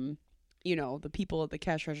from, you know, the people at the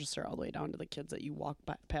cash register all the way down to the kids that you walk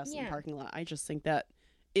past in the parking lot. I just think that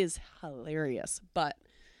is hilarious. But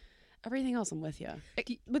everything else, I'm with you.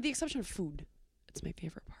 With the exception of food. It's my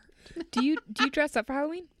favorite part. do you dress up for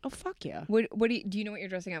Halloween? Oh, fuck yeah. What do you know what you're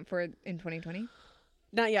dressing up for in 2020?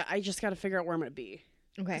 Not yet. I just got to figure out where I'm going to be.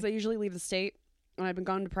 Okay. Because I usually leave the state. And I've been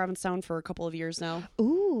gone to Provincetown for a couple of years now.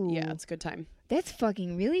 Ooh. Yeah, it's a good time. That's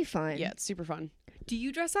fucking really fun. Yeah, it's super fun. Do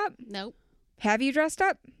you dress up? Nope. Have you dressed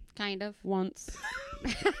up? Kind of. Once.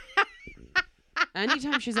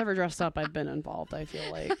 Anytime she's ever dressed up, I've been involved, I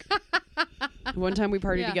feel like. One time we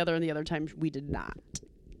partied together and the other time we did not.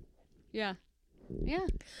 Yeah. Yeah.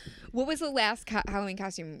 What was the last Halloween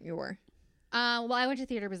costume you wore? Well, I went to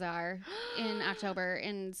Theater Bazaar in October,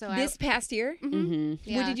 and so This past year? Mm-hmm.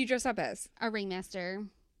 Yeah, What did you dress up as? a ringmaster.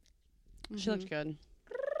 She looked good.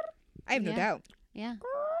 I have no doubt. Yeah.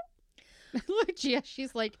 Look, yeah,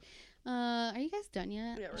 she's like, are you guys done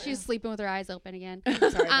yet? Yeah, right. She's sleeping with her eyes open again. Sorry,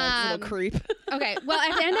 that's a little creep. Okay, well,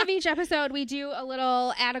 at the end of each episode, we do a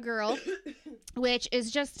little Add a Girl, which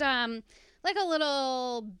is just like a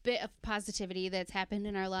little bit of positivity that's happened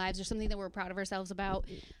in our lives or something that we're proud of ourselves about,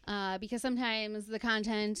 because sometimes the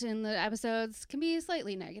content in the episodes can be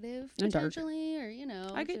slightly negative, And dark. potentially, or, you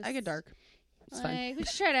know. I get dark. It's fine. We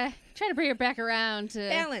just try to bring it back around to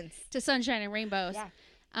Balance. to sunshine and rainbows. Yeah.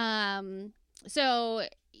 So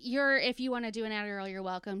if you want to do an Add a Girl, you're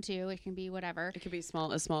welcome to. It can be whatever. It could be as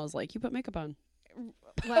small as like you put makeup on.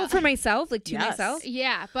 Well, Oh, for myself, like to Yes. myself.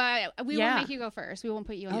 yeah, but we Yeah. won't make you go first. We won't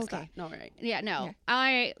put you on the spot. Okay. No, right. Yeah, no.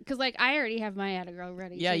 Yeah. Because like I already have my Add a Girl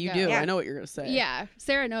ready. Yeah, to you go. do. Yeah. I know what you're gonna say. Yeah,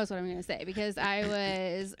 Sarah knows what I'm going to say because I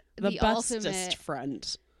was The bestest ultimate.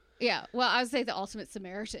 friend. Yeah, well, I would say the ultimate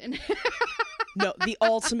Samaritan. No, the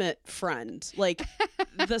ultimate friend. Like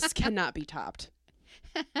this cannot be topped.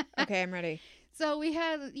 Okay, I'm ready. So we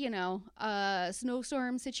had, a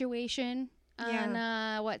snowstorm situation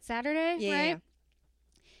on Saturday, Yeah. right?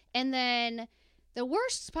 And then the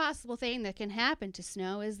worst possible thing that can happen to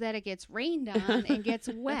snow is that it gets rained on and gets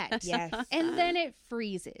wet. Yes. And then it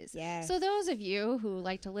freezes. Yes. So those of you who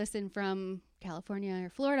like to listen from California or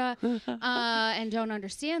Florida and don't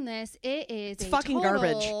understand this, it's a fucking total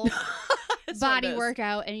garbage. That's what body it is.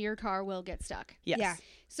 workout and your car will get stuck. Yes. Yeah.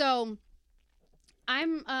 So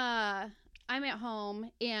I'm at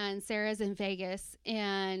home and Sarah's in Vegas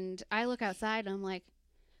and I look outside and I'm like,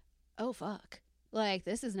 oh fuck. Like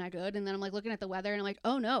this is not good. And then I'm like looking at the weather and I'm like,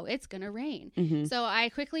 oh no, it's gonna rain. Mhm. So I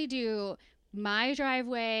quickly do my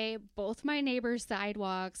driveway, both my neighbors'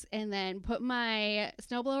 sidewalks, and then put my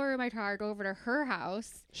snowblower in my car, go over to her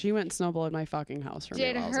house. She went snowblowing my fucking house for me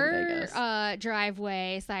Did while I was in her Vegas.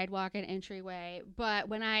 driveway, sidewalk, and entryway. But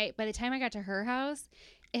by the time I got to her house,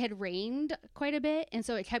 it had rained quite a bit, and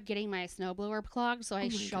so it kept getting my snowblower clogged. So I my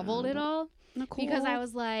shoveled God. it all Nicole. because I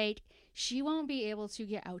was like, she won't be able to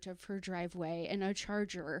get out of her driveway in a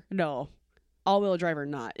Charger No. All-wheel drive or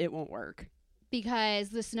not, it won't work. because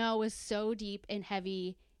the snow was so deep and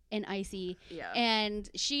heavy and icy. Yeah. And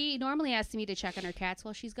she normally asks me to check on her cats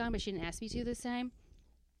while she's gone, but she didn't ask me to this time.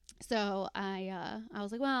 So I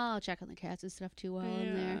was like, well, I'll check on the cats and stuff too while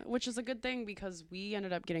I'm there. Which is a good thing because we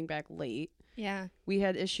ended up getting back late. Yeah. We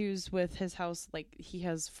had issues with his house. Like, he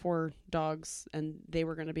has 4 dogs, and they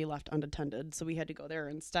were going to be left unattended. So we had to go there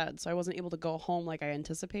instead. So I wasn't able to go home like I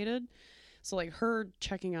anticipated. So, like, her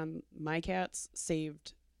checking on my cats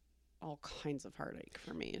saved all kinds of heartache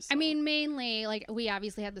for me. So. I mean, mainly, like, we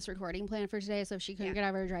obviously had this recording plan for today, so if she couldn't get out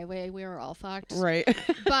of her driveway, we were all fucked. Right.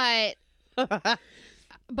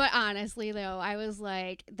 But honestly, though, I was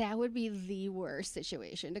like, that would be the worst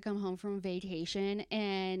situation to come home from vacation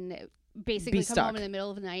and basically Be come stuck. home in the middle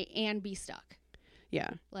of the night and be stuck. Yeah.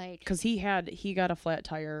 Like, Because he got a flat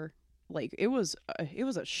tire. Like, it was a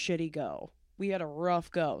shitty go. We had a rough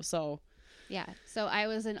go. So yeah. So I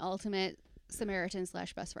was an ultimate Samaritan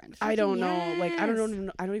 / best friend. I don't know. Yes. Like, I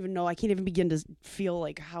don't even know. I can't even begin to feel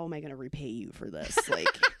like, how am I going to repay you for this? Like,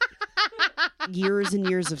 years and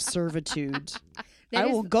years of servitude. That I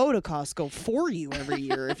is- will go to Costco for you every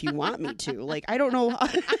year if you want me to. Like, I don't know.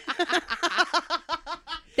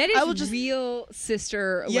 That I will is just- real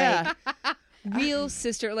sister. Yeah. Like, real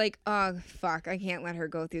sister. Like, oh, fuck. I can't let her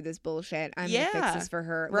go through this bullshit. I'm going to fix Yeah. this for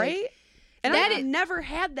her. Right? Like, And that I've is- never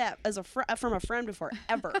had that as from a friend before,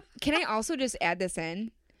 ever. can I also just add this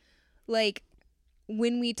in? Like,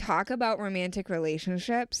 when we talk about romantic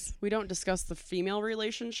relationships, We don't discuss the female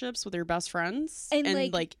relationships with your best friends. And,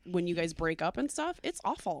 And, like- when you guys break up and stuff, it's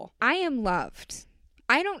awful. I am loved.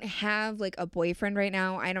 I don't have like a boyfriend right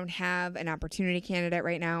now. I don't have an opportunity candidate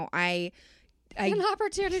right now. I An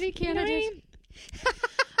opportunity you know what I candidate. mean?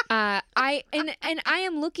 I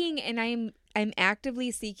am looking and I'm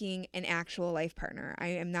actively seeking an actual life partner. I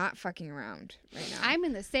am not fucking around right now. I'm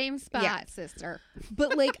in the same spot, Yeah. sister.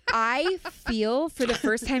 But like I feel for the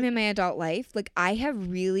first time in my adult life, like I have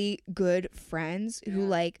really good friends who Yeah.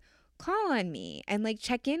 like call on me and like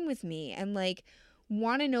check in with me and like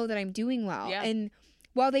want to know that I'm doing well. Yeah. And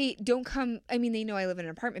while they don't come, I mean, they know I live in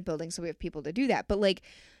an apartment building, so we have people to do that. But like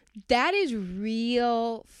that is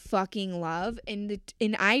real fucking love, and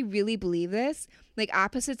I really believe this. Like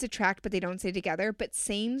opposites attract, but they don't stay together. But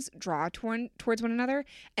sames draw towards one another,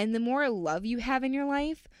 and the more love you have in your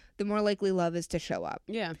life, the more likely love is to show up.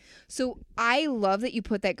 Yeah. So I love that you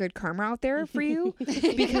put that good karma out there for you,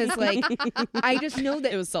 because like I just know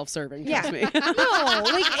that It was self-serving. Yeah. Trust me. no,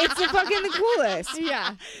 like it's the fucking the coolest.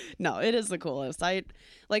 Yeah. No, it is the coolest.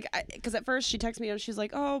 Because at first she texted me and she's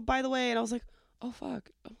like, "Oh, by the way," and I was like, "Oh fuck."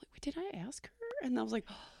 I'm like, "Wait, did I ask her?" And I was like,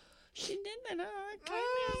 She did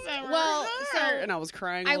that. Well, so and I was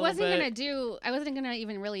crying. I wasn't gonna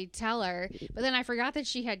even really tell her, but then I forgot that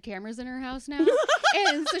she had cameras in her house now,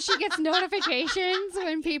 and so she gets notifications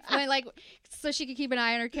when people so she could keep an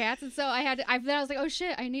eye on her cats. And so then I was like, oh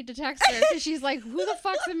shit, I need to text her because she's like, who the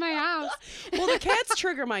fuck's in my house? Well, the cats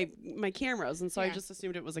trigger my cameras, and so I just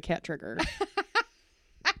assumed it was a cat trigger.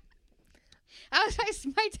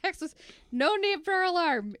 My text was, no need for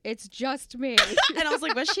alarm. It's just me. And I was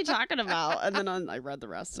like, what's she talking about? And then I read the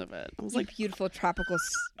rest of it. I was like, beautiful tropical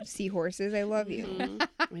seahorses. I love you.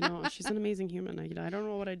 I know. She's an amazing human. I don't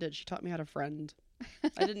know what I did. She taught me how to friend.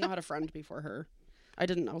 I didn't know how to friend before her. I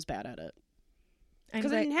was bad at it.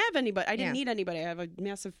 Because I didn't have anybody. I didn't need anybody. I have a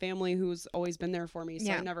massive family who's always been there for me. So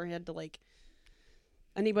I never had to,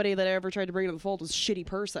 anybody that I ever tried to bring to the fold was a shitty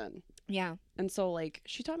person. Yeah. And so,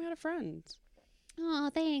 she taught me how to friend.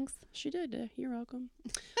 Oh, thanks. She did. You're welcome.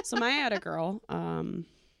 So my attic girl,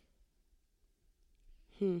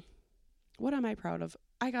 what am I proud of?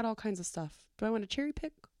 I got all kinds of stuff. Do I want to cherry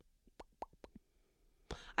pick?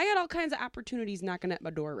 I got all kinds of opportunities knocking at my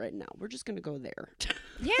door right now. We're just going to go there.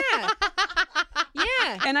 Yeah.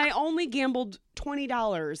 Yeah. And I only gambled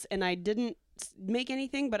 $20 and I didn't make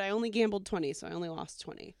anything, but I only gambled 20, so I only lost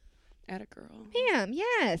 20. Attic girl. Bam.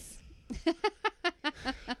 Yes.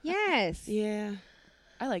 Yes. Yeah.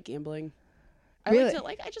 I like gambling. Really?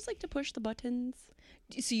 I just like to push the buttons.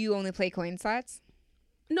 So you only play coin slots?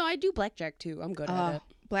 No, I do blackjack too. I'm good at it.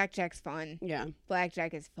 Blackjack's fun. Yeah.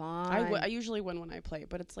 Blackjack is fun. I usually win when I play,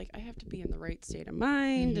 but it's I have to be in the right state of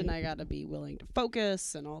mind and I got to be willing to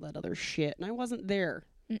focus and all that other shit. And I wasn't there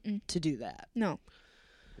to do that. No.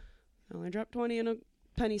 Well, I dropped 20 in a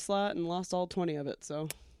penny slot and lost all 20 of it, so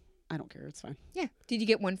I don't care. It's fine. Yeah. Did you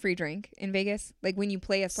get one free drink in Vegas? When you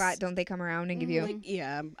play a slot, don't they come around and give you?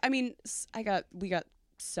 Yeah. I mean, we got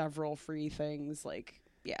several free things.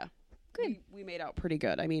 Yeah. Good. We made out pretty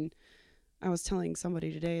good. I mean, I was telling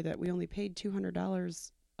somebody today that we only paid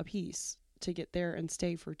 $200 a piece to get there and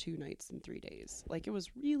stay for 2 nights and 3 days. It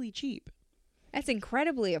was really cheap. That's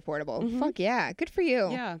incredibly affordable. Fuck yeah. Good for you.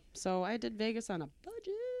 Yeah. So I did Vegas on a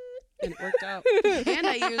budget. And it worked out. And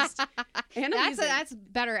I used. That's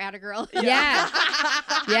better at a girl. Yeah.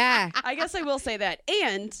 Yeah. I guess I will say that.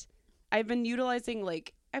 And I've been utilizing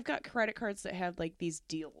I've got credit cards that have these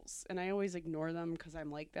deals, and I always ignore them because I'm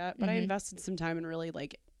like that. But I invested some time and really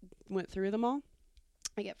went through them all.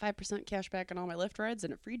 I get 5% cash back on all my Lyft rides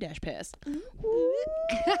and a free dash pass.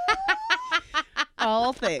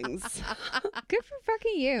 All things. Good for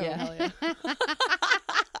fucking you. Yeah, hell yeah.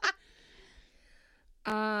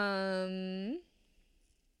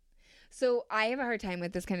 So I have a hard time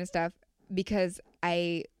with this kind of stuff because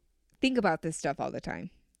I think about this stuff all the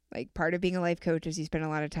time. Part of being a life coach is you spend a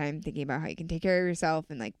lot of time thinking about how you can take care of yourself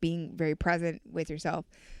and being very present with yourself.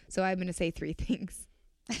 So I'm going to say 3 things.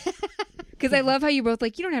 Because I love how you both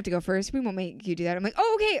you don't have to go first. We won't make you do that. I'm like,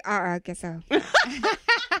 oh, okay. I guess so.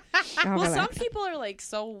 Well, some people are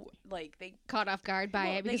so they caught off guard by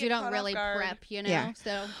it because we don't really prep, Yeah.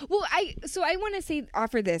 So I want to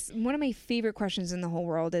offer this. One of my favorite questions in the whole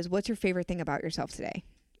world is, what's your favorite thing about yourself today?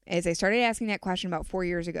 As I started asking that question about 4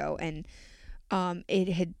 years ago, and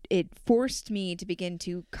it forced me to begin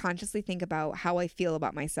to consciously think about how I feel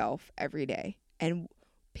about myself every day and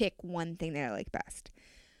pick one thing that I like best.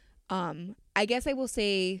 I guess I will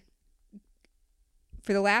say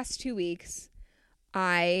for the last 2 weeks,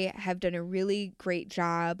 I have done a really great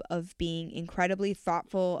job of being incredibly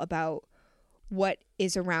thoughtful about what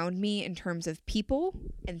is around me in terms of people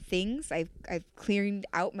and things. I've cleared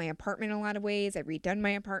out my apartment in a lot of ways. I've redone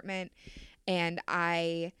my apartment, and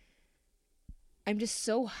I'm just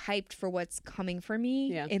so hyped for what's coming for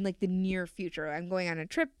me in the near future. I'm going on a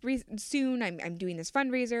trip soon. I'm doing this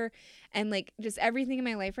fundraiser, and just everything in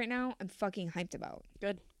my life right now, I'm fucking hyped about.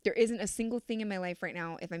 Good. There isn't a single thing in my life right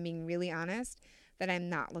now, if I'm being really honest, that I'm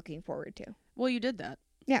not looking forward to. Well, you did that.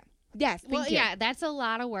 Yeah. Yes. Thank you. Yeah, that's a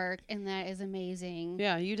lot of work, and that is amazing.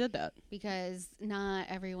 Yeah, you did that. Because not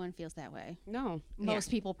everyone feels that way. No.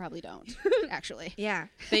 Most people probably don't, actually. Yeah.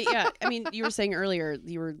 I mean, you were saying earlier,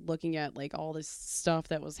 you were looking at all this stuff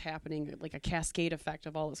that was happening, a cascade effect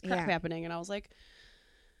of all this crap happening. And I was like,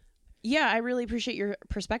 yeah, I really appreciate your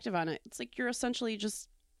perspective on it. It's you're essentially just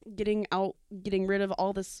getting rid of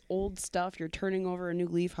all this old stuff. You're turning over a new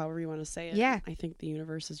leaf, however you want to say it. Yeah. I think the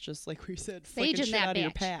universe is just like we said, Sage flicking in shit that out of your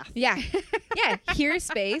bitch. path. Yeah. Yeah. Here's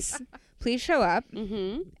space. Please show up.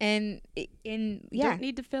 Mm-hmm. And yeah. Don't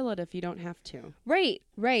need to fill it if you don't have to. Right.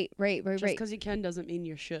 Just because you can doesn't mean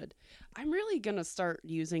you should. I'm really going to start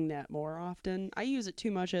using that more often. I use it too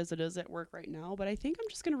much as it is at work right now, but I think I'm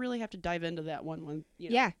just going to really have to dive into that one.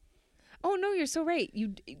 Yeah. Oh no, you're so right.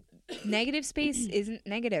 Negative space isn't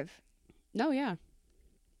negative. No, yeah.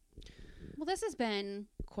 Well, this has been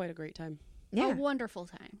Quite a great time. Yeah. a wonderful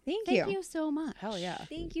time. Thank Thank you. you so much. Hell yeah.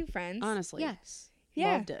 Thank you, friends. Honestly. Yes.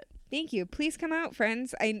 Yeah. Loved it. Thank you. Please come out,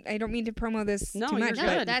 friends. I don't mean to promo this No, too much, you're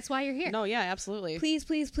No, good. that's why you're here. No, yeah, absolutely. please,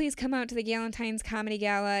 please, please come out to the Valentine's Comedy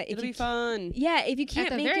Gala. It'll be fun. Yeah, if you can't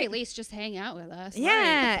At the make very it, least, just hang out with us.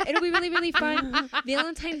 yeah, it'll be really, really fun.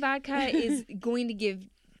 Valentine Vodka is going to give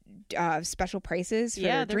special prices for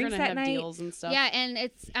Yeah, their they're drinks gonna that have night. deals and stuff. Yeah, and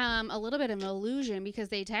it's a little bit of an illusion because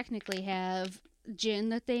they technically have gin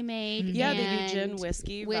that they made. Yeah, they do and gin,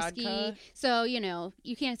 whiskey, vodka. So,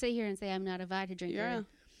 you can't sit here and say I'm not a vodka drinker. Yeah.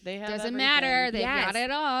 They have Doesn't everything. matter. They've Yes. got it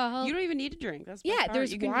all. You don't even need to drink. That's the Yeah, best part.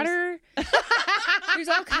 there's You can water. There's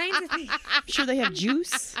all kinds of things. Just, sure, they have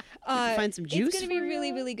juice. Find some juice. It's going to be a for really,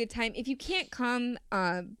 you. really good time. If you can't come,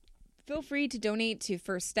 feel free to donate to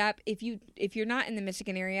First Step. If you're not in the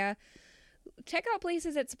Michigan area, check out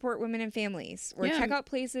places that support women and families, or Yeah. check out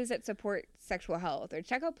places that support sexual health, or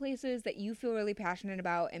check out places that you feel really passionate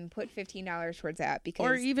about and put $15 towards that. Because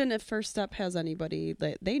Or even if First Step has anybody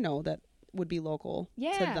that they know that would be local to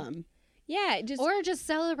Yeah. them. yeah, Or just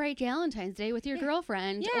celebrate Valentine's Day with your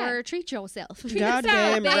girlfriend, Yeah. or treat yourself. treat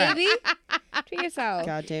Goddamn yourself, right. baby. Treat yourself.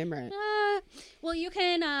 Goddamn right. Well, you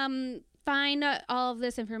can find all of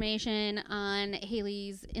this information on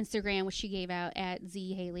Hailey's Instagram, which she gave out at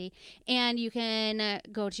 @Hailey, and you can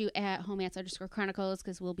go to @homance_chronicles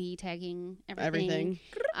because we'll be tagging everything.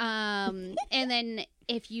 And then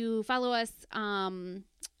if you follow us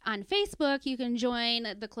on Facebook, you can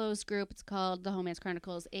join the closed group. It's called the Homance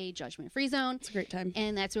Chronicles, a judgment-free zone. It's a great time.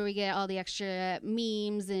 And that's where we get all the extra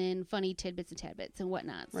memes and funny tidbits and tadbits and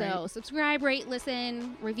whatnot. So Right. subscribe, rate,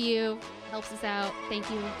 listen, review. Helps us out. Thank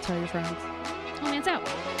you. Tell your friends. Homance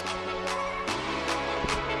out.